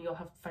 Again, you'll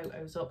have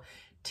photos up.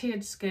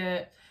 Tiered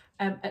skirt.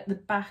 At the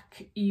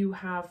back, you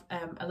have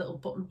a little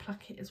button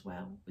placket as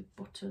well with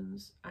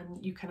buttons, and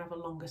you can have a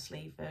longer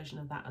sleeve version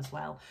of that as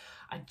well.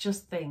 I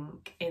just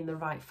think in the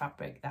right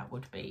fabric, that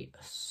would be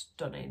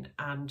stunning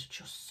and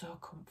just so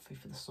comfy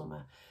for the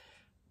summer.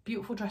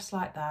 Beautiful dress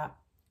like that.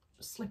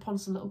 Slip on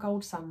some little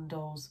gold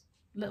sandals,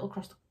 little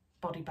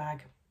crossbody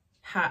bag,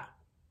 hat,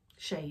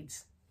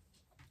 shades.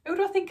 Who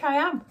do I think I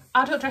am?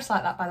 I don't dress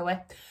like that, by the way.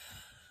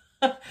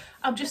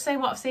 I'm just saying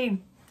what I've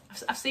seen.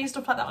 I've seen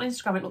stuff like that on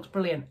Instagram. It looks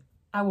brilliant.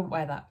 I wouldn't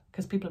wear that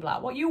because people are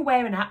like, what are you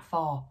wearing that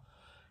for?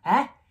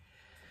 Eh?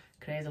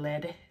 Crazy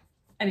lady.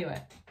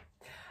 Anyway,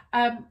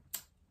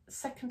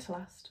 second to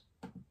last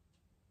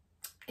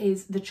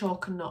is the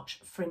chalk and notch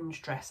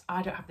fringe dress.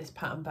 I don't have this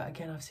pattern, but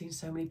again, I've seen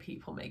so many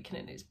people making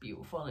it and it's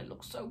beautiful and it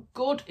looks so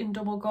good in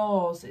double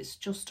gauze. It's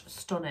just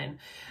stunning.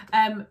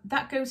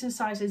 That goes in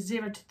sizes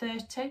 0 to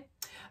 30,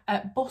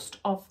 bust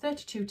of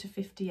 32 to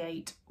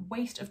 58,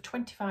 waist of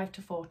 25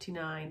 to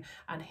 49,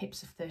 and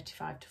hips of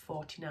 35 to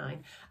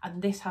 49.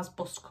 And this has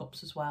bust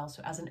cups as well.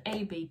 So it has an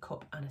AB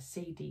cup and a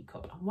CD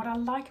cup. And what I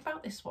like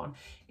about this one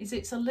is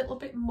it's a little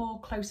bit more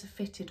closer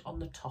fitted on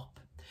the top.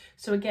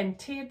 So again,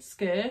 tiered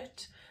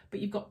skirt, but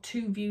you've got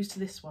two views to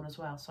this one as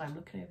well. So I'm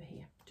looking over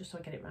here, just so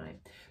I get it right.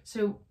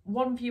 So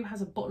one view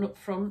has a button up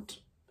front,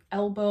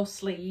 elbow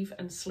sleeve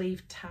and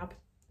sleeve tab.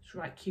 It's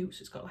right cute.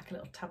 So it's got like a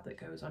little tab that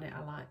goes on it.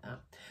 I like that.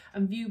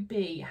 And view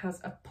B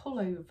has a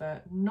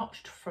pullover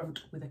notched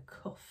front with a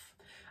cuff.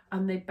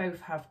 And they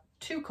both have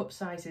two cup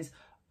sizes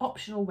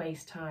optional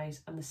waist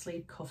ties, and the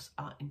sleeve cuffs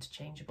are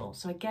interchangeable.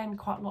 So again,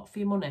 quite a lot for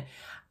your money.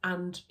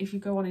 And if you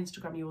go on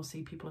Instagram, you will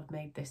see people have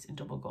made this in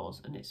double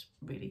gauze, and it's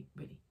really,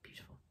 really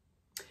beautiful.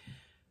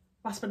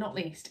 Last but not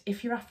least,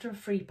 if you're after a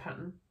free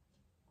pattern,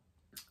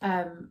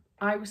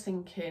 I was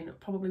thinking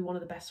probably one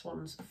of the best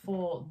ones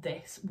for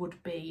this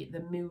would be the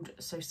Mood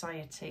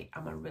Society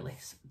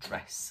Amaryllis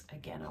dress.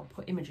 Again, I'll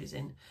put images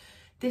in.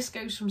 This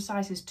goes from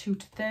sizes 2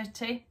 to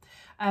 30,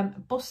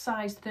 bust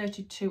size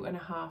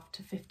 32.5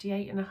 to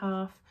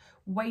 58.5,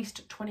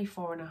 waist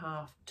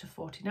 24.5 to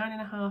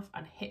 49.5,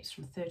 and hips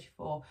from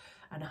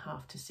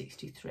 34.5 to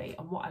 63.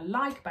 And what I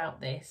like about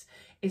this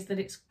is that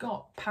it's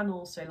got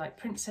panels, so like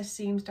princess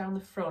seams down the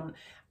front,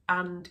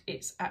 and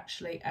it's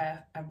actually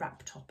a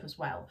wrap top as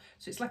well.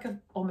 So it's like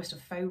almost a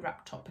faux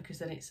wrap top, because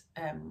then it's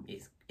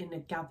in a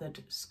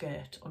gathered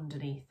skirt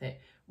underneath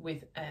it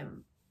with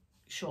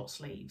short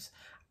sleeves.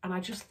 And I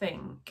just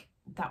think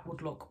that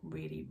would look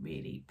really,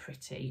 really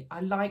pretty. I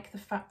like the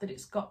fact that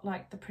it's got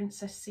like the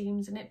princess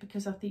seams in it,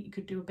 because I think you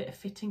could do a bit of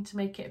fitting to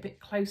make it a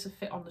bit closer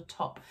fit on the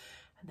top,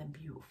 and then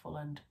beautiful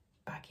and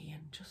baggy,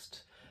 and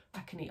just, I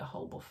can eat a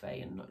whole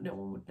buffet and no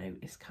one would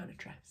notice kind of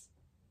dress.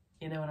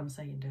 You know what I'm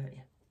saying, don't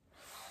you?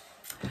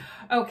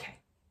 Okay,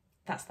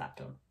 that's that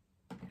done.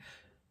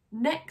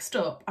 Next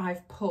up,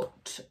 I've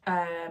put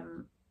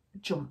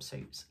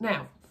jumpsuits.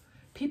 Now,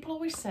 people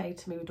always say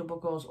to me with double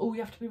gauze, oh,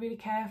 you have to be really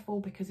careful,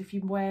 because if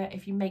you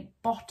make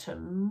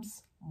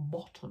bottoms,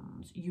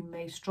 you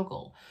may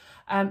struggle.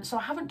 So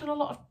I haven't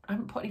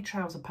put any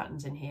trouser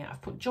patterns in here.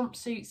 I've put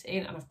jumpsuits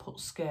in, and I've put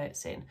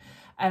skirts in,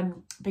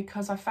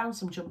 because I found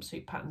some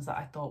jumpsuit patterns that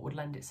I thought would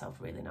lend itself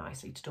really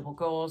nicely to double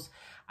gauze.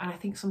 And I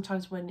think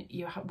sometimes when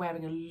you're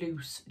wearing a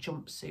loose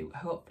jumpsuit,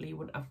 hopefully you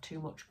wouldn't have too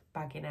much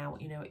bagging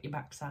out, you know, at your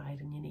backside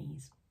and your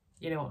knees.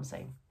 You know what I'm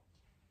saying?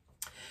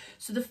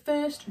 So the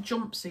first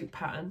jumpsuit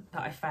pattern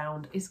that I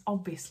found is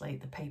obviously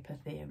the Paper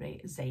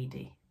Theory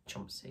Zadie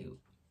jumpsuit.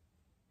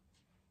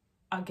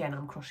 Again,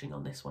 I'm crushing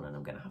on this one, and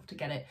I'm going to have to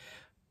get it.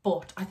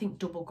 But I think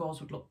double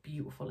gauze would look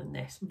beautiful in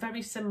this.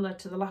 Very similar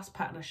to the last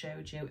pattern I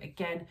showed you.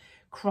 Again,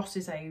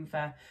 crosses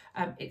over.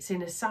 It's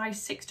in a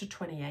size 6 to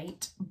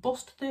 28,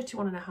 bust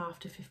 31.5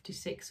 to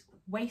 56,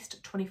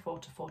 waist 24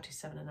 to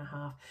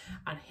 47.5,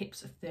 and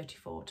hips of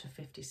 34 to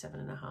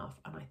 57.5.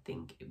 And I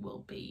think it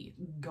will be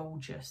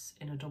gorgeous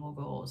in a double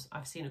gauze.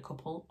 I've seen a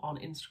couple on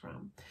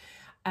Instagram.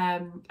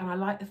 And I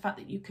like the fact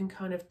that you can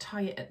kind of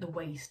tie it at the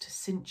waist to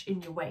cinch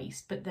in your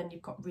waist, but then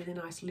you've got really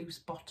nice loose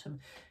bottom,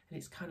 and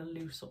it's kind of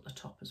loose up the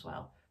top as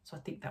well. So I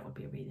think that would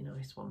be a really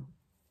nice one.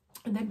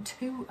 And then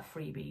two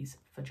freebies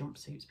for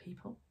jumpsuits,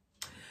 people.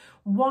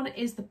 One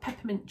is the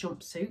Peppermint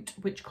jumpsuit,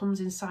 which comes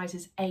in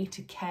sizes A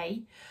to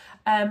K.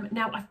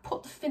 Now, I've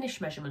put the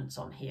finish measurements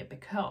on here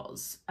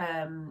because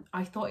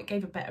I thought it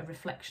gave a better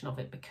reflection of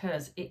it,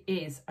 because it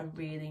is a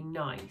really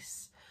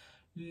nice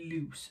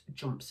loose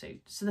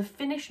jumpsuit. So the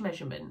finish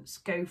measurements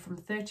go from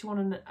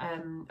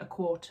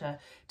 31.25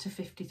 to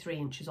 53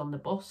 inches on the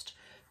bust,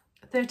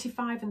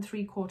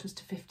 35.75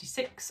 to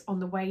 56 on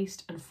the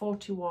waist, and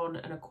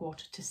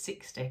 41.25 to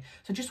 60.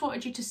 So just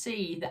wanted you to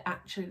see that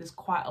actually there's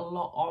quite a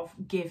lot of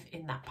give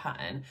in that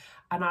pattern,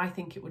 and I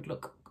think it would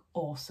look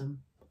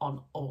awesome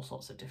on all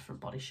sorts of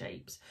different body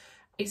shapes.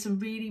 It's a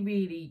really,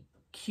 really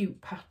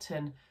cute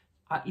pattern.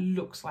 It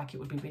looks like it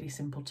would be really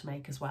simple to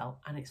make as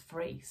well, and it's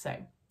free, so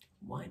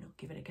why not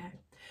give it a go?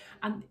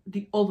 And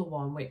the other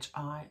one, which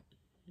I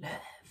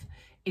love,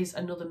 is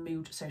another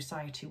Mood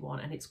Society one,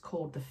 and it's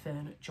called the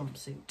Fern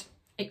jumpsuit.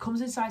 It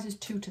comes in sizes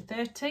 2 to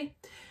 30,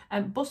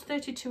 bust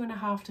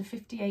 32.5 to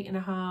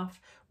 58.5,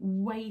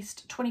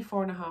 waist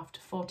 24.5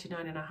 to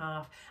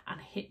 49.5,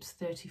 and hips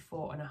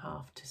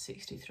 34.5 to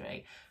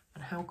 63.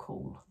 And how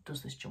cool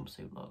does this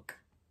jumpsuit look?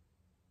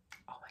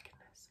 Oh my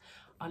goodness.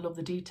 I love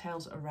the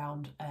details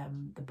around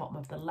the bottom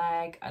of the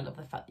leg. I love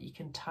the fact that you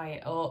can tie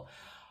it up.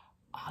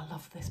 I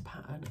love this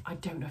pattern. I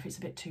don't know if it's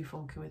a bit too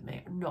funky with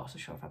me. I'm not so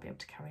sure if I'll be able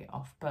to carry it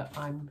off, but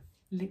I'm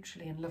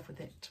literally in love with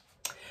it.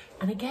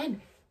 And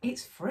again,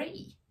 it's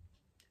free.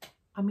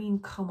 I mean,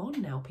 come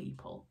on now,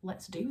 people.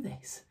 Let's do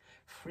this.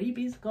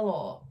 Freebies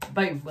galore.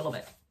 Boom, we love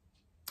it.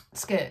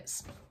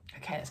 Skirts.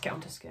 Okay, let's get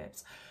on to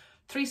skirts.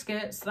 3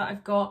 skirts that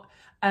I've got.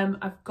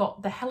 I've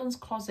got the Helen's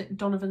Closet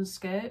Donovan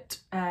skirt.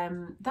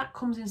 That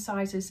comes in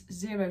sizes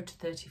 0 to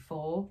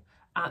 34.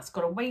 It's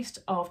got a waist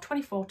of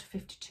 24 to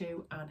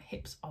 52 and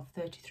hips of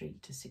 33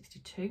 to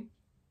 62.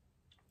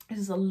 This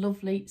is a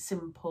lovely,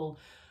 simple,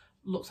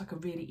 looks like a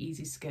really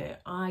easy skirt.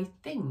 I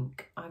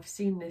think I've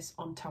seen this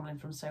on Tamlin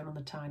from Sewn on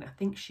the Tyne. I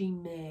think she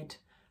made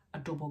a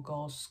double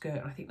gauze skirt,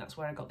 and I think that's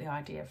where I got the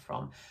idea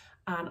from.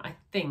 And I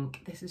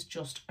think this is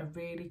just a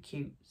really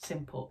cute,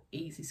 simple,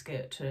 easy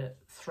skirt to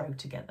throw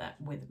together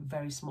with a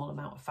very small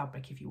amount of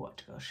fabric if you want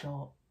to go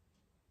short.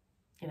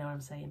 You know what I'm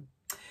saying?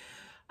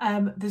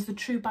 There's the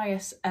True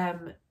Bias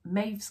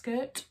mauve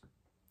skirt.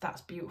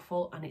 That's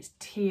beautiful, and it's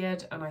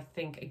tiered, and I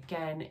think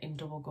again in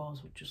double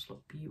gauze would just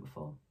look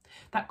beautiful.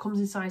 That comes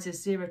in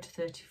sizes 0 to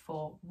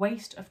 34,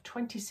 waist of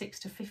 26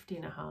 to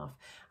 50.5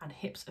 and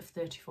hips of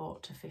 34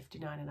 to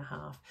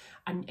 59.5.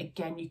 And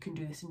again, you can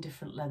do this in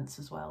different lengths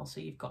as well.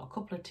 So you've got a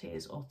couple of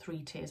tiers, or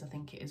 3 tiers I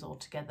think it is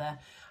altogether,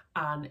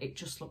 and it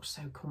just looks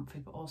so comfy,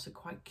 but also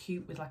quite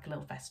cute with like a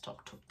little vest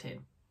top tucked in.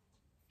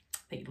 I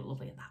think you look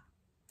lovely in that.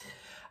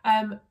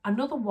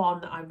 Another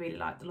one that I really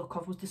like the look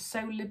of was the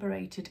So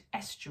Liberated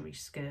Estuary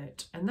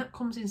skirt, and that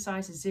comes in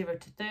sizes 0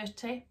 to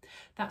 30.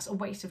 That's a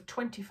waist of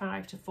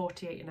 25 to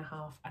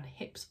 48.5 and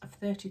hips of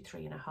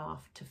 33.5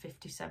 to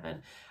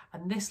 57,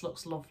 and this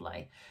looks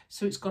lovely.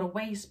 So it's got a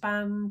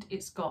waistband,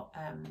 it's got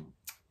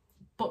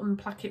button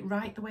placket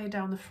right the way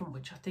down the front,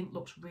 which I think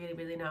looks really,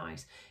 really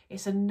nice.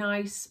 It's a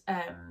nice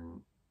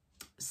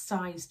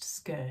sized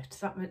skirt.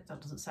 That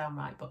doesn't sound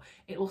right, but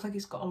it looks like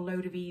it's got a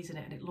load of ease in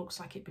it, and it looks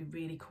like it'd be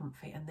really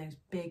comfy. And those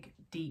big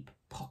deep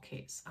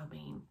pockets, I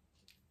mean,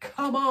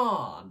 come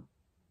on,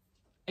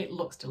 it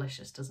looks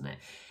delicious, doesn't it?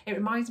 It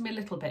reminds me a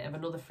little bit of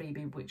another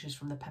freebie, which is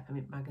from the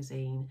Peppermint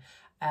magazine.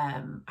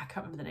 I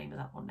can't remember the name of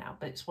that one now,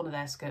 but it's one of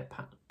their skirt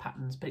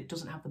patterns, but it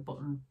doesn't have the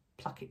button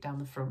placket down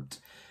the front.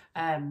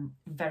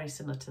 Very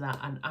similar to that,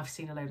 and I've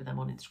seen a load of them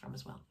on Instagram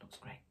as well. It looks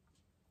great.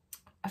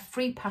 A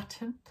free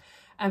pattern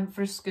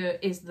for a skirt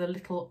is the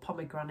little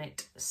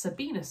pomegranate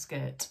Sabina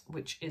skirt,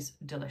 which is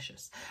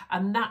delicious.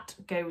 And that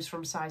goes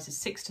from sizes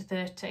 6 to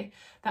 30.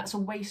 That's a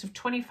waist of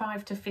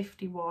 25 to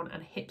 51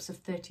 and hips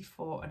of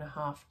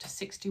 34.5 to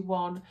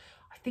 61.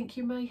 I think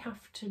you may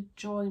have to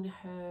join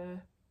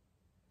her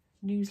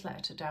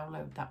newsletter to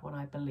download that one,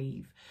 I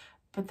believe.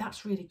 But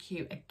that's really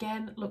cute.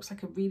 Again, looks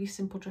like a really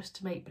simple dress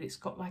to make, but it's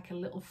got like a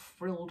little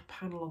frilled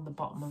panel on the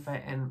bottom of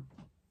it, and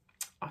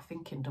I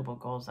think in double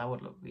gauze that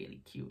would look really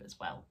cute as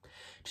well.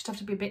 Just have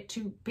to be a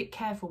bit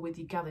careful with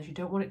your gathers. You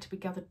don't want it to be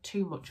gathered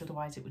too much,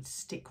 otherwise it would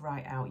stick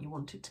right out. You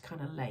want it to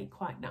kind of lay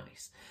quite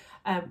nice.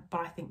 But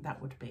I think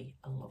that would be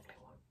a lovely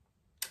one.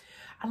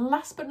 And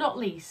last but not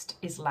least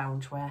is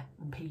loungewear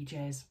and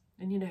PJs.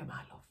 And you know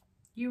my love.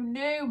 You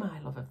know my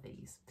love of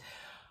these.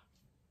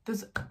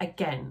 There's,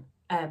 again,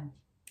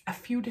 a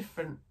few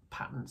different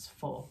patterns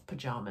for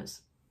pyjamas.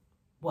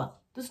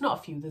 Well, there's not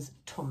a few, there's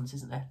tons,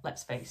 isn't there?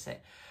 Let's face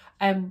it.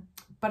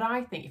 But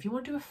I think if you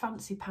want to do a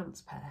fancy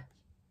pants pair,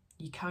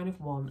 you kind of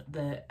want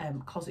the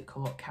closet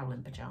core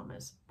Carolyn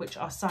pyjamas, which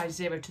are size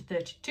 0 to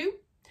 32,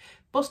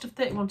 bust of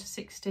 31 to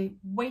 60,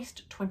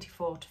 waist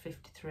 24 to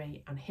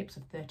 53, and hips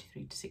of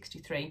 33 to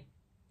 63.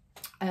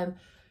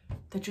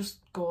 They're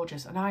just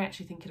gorgeous, and I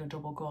actually think in a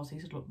double gauze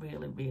these would look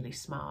really, really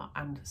smart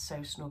and so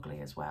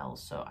snuggly as well.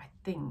 So I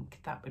think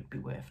that would be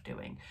worth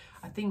doing.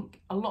 I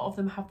think a lot of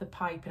them have the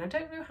piping. I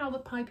don't know how the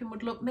piping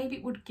would look. Maybe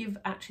it would give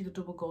actually the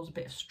double gauze a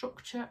bit of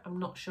structure. I'm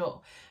not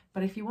sure.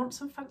 But if you want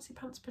some fancy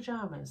pants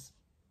pyjamas,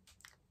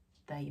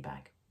 they're your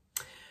bag.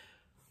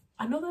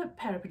 Another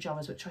pair of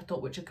pyjamas which I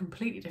thought which are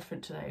completely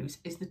different to those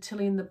is the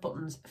Tilly and the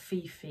Buttons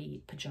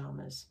Fifi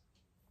pyjamas.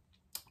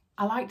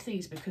 I liked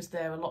these because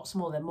they're a lot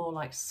smaller. They're more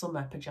like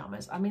summer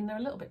pyjamas. I mean, they're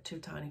a little bit too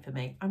tiny for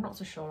me. I'm not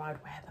so sure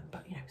I'd wear them,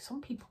 but you know, some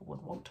people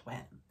would want to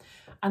wear them.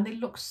 And they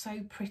look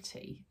so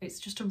pretty. It's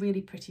just a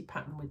really pretty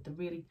pattern with the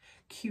really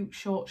cute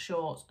short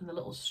shorts and the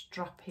little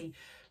strappy,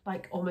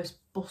 like almost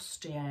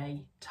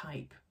bustier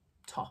type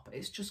top.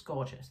 It's just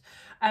gorgeous.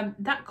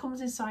 That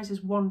comes in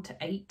sizes 1 to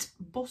 8,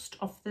 bust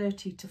of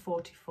 30 to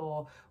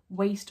 44,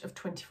 waist of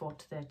 24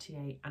 to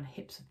 38, and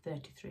hips of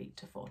 33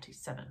 to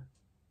 47.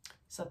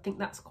 So I think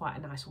that's quite a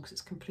nice one because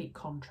it's complete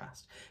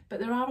contrast. But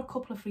there are a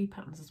couple of free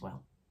patterns as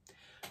well.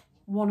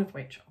 One of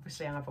which,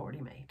 obviously, I've already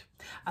made.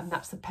 And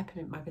that's the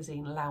Peppermint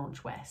Magazine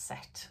Loungewear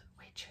set,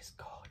 which is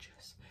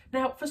gorgeous.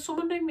 Now, for some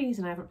unknown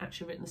reason, I haven't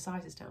actually written the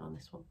sizes down on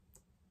this one.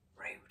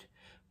 Rude.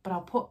 But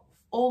I'll put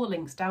all the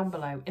links down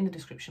below in the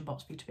description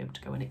box for you to be able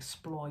to go and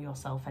explore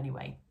yourself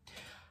anyway.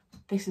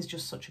 This is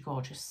just such a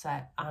gorgeous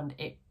set, and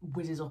it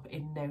whizzes up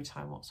in no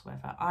time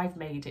whatsoever. I've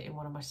made it in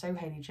one of my So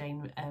Hailey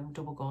Jane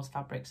double gauze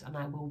fabrics, and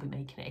I will be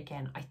making it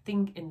again. I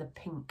think in the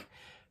pink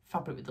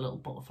fabric with the little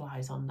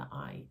butterflies on that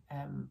I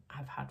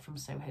have had from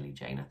So Hailey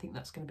Jane. I think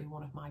that's going to be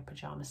one of my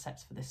pyjama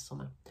sets for this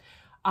summer.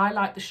 I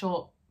like the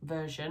short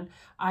version.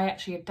 I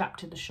actually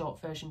adapted the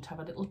short version to have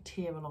a little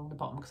tier along the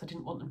bottom because I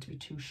didn't want them to be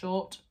too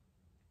short.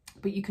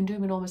 But you can do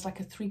them in almost like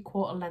a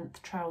 3/4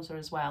 length trouser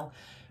as well.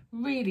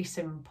 Really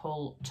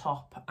simple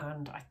top,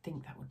 and I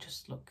think that would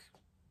just look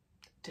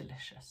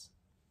delicious.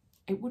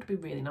 It would be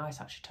really nice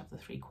actually to have the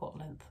 3/4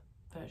 length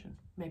version.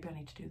 Maybe I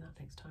need to do that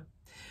next time.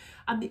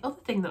 And the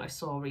other thing that I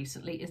saw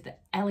recently is the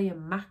Ellie &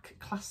 Mac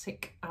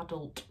Classic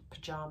Adult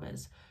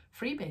Pyjamas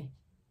freebie,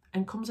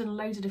 and comes in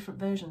loads of different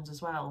versions as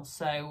well.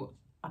 So,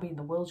 I mean,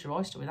 the world's your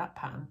oyster with that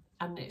pattern,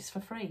 and it's for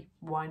free.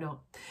 Why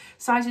not?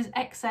 Sizes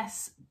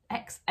XS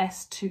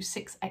to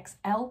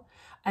 6XL.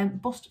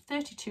 Bust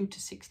 32 to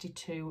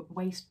 62,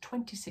 waist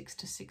 26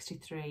 to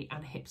 63,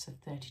 and hips of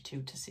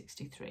 32 to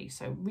 63.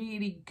 So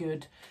really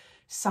good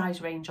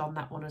size range on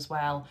that one as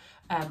well.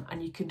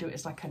 And you can do it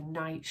as like a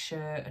night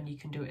shirt, and you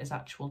can do it as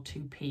actual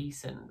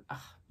 2-piece, and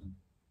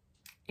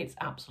It's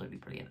absolutely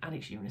brilliant, and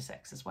it's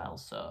unisex as well.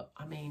 So,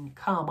 I mean,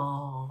 come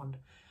on.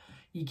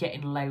 You're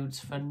getting loads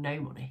for no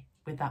money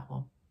with that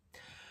one.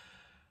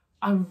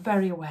 I'm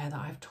very aware that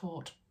I've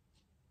taught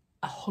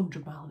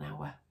 100 miles an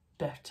hour,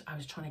 but I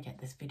was trying to get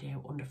this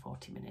video under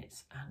 40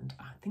 minutes, and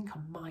I think I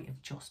might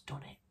have just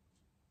done it.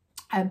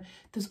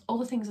 There's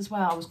other things as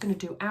well. I was going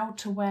to do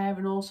outerwear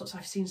and all sorts.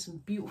 I've seen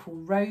some beautiful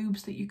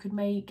robes that you could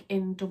make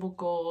in double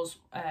gauze,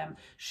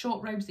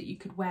 short robes that you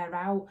could wear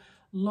out,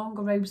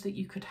 longer robes that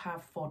you could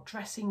have for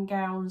dressing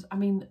gowns. I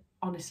mean,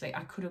 honestly,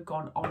 I could have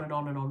gone on and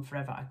on and on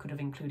forever. I could have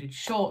included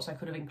shorts, I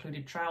could have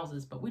included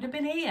trousers, but we'd have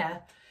been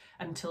here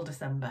until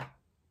December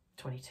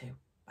 22.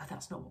 But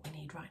that's not what we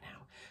need right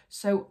now.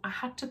 So I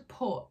had to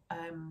put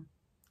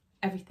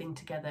everything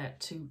together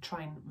to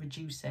try and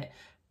reduce it.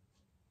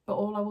 But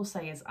all I will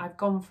say is I've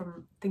gone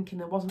from thinking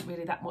there wasn't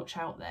really that much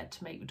out there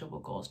to make with double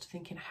gauze to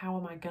thinking, how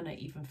am I going to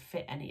even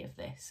fit any of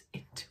this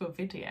into a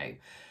video?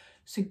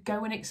 So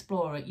go and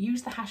explore it.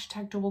 Use the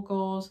hashtag double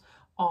gauze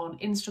on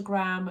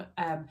Instagram,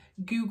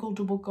 Google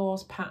double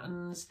gauze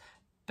patterns.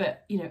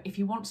 But, you know, if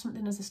you want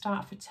something as a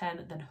starter for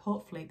 10, then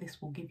hopefully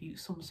this will give you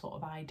some sort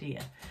of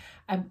idea.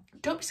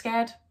 Don't be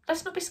scared.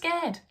 Let's not be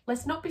scared.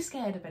 Let's not be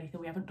scared of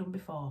anything we haven't done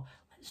before.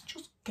 Let's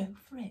just go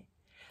for it.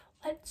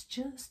 Let's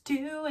just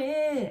do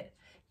it.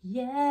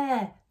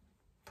 Yeah.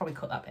 Probably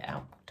cut that bit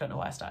out. Don't know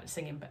why I started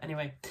singing, but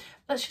anyway,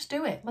 let's just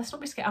do it. Let's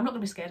not be scared. I'm not going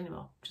to be scared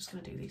anymore. I'm just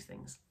going to do these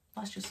things.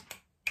 Let's just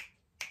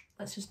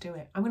do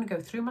it. I'm going to go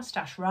through my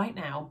stash right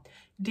now,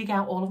 dig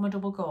out all of my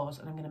double gauze,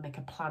 and I'm going to make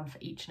a plan for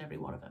each and every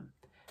one of them.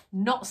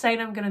 Not saying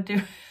I'm going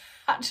to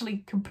actually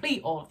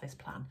complete all of this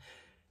plan,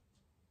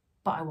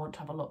 but I want to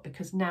have a look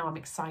because now I'm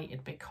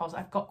excited because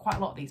I've got quite a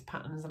lot of these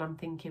patterns and I'm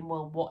thinking,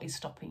 well, what is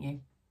stopping you?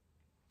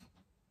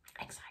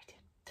 Excited.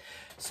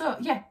 So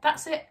yeah,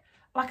 that's it.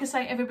 Like I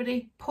say,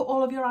 everybody, put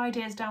all of your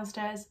ideas down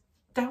below,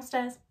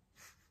 downstairs.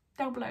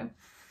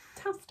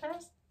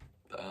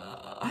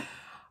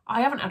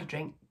 I haven't had a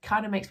drink.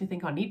 Kind of makes me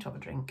think I need to have a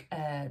drink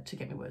to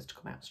get my words to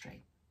come out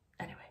straight.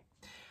 Anyway,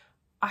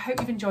 I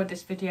hope you've enjoyed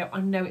this video. I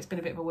know it's been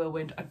a bit of a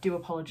whirlwind. I do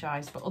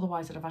apologise, but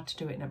otherwise I'd have had to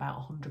do it in about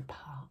 100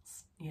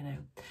 parts, you know.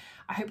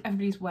 I hope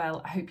everybody's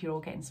well. I hope you're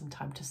all getting some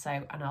time to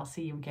sew, and I'll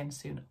see you again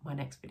soon on my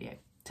next video.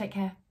 Take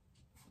care.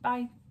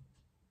 Bye.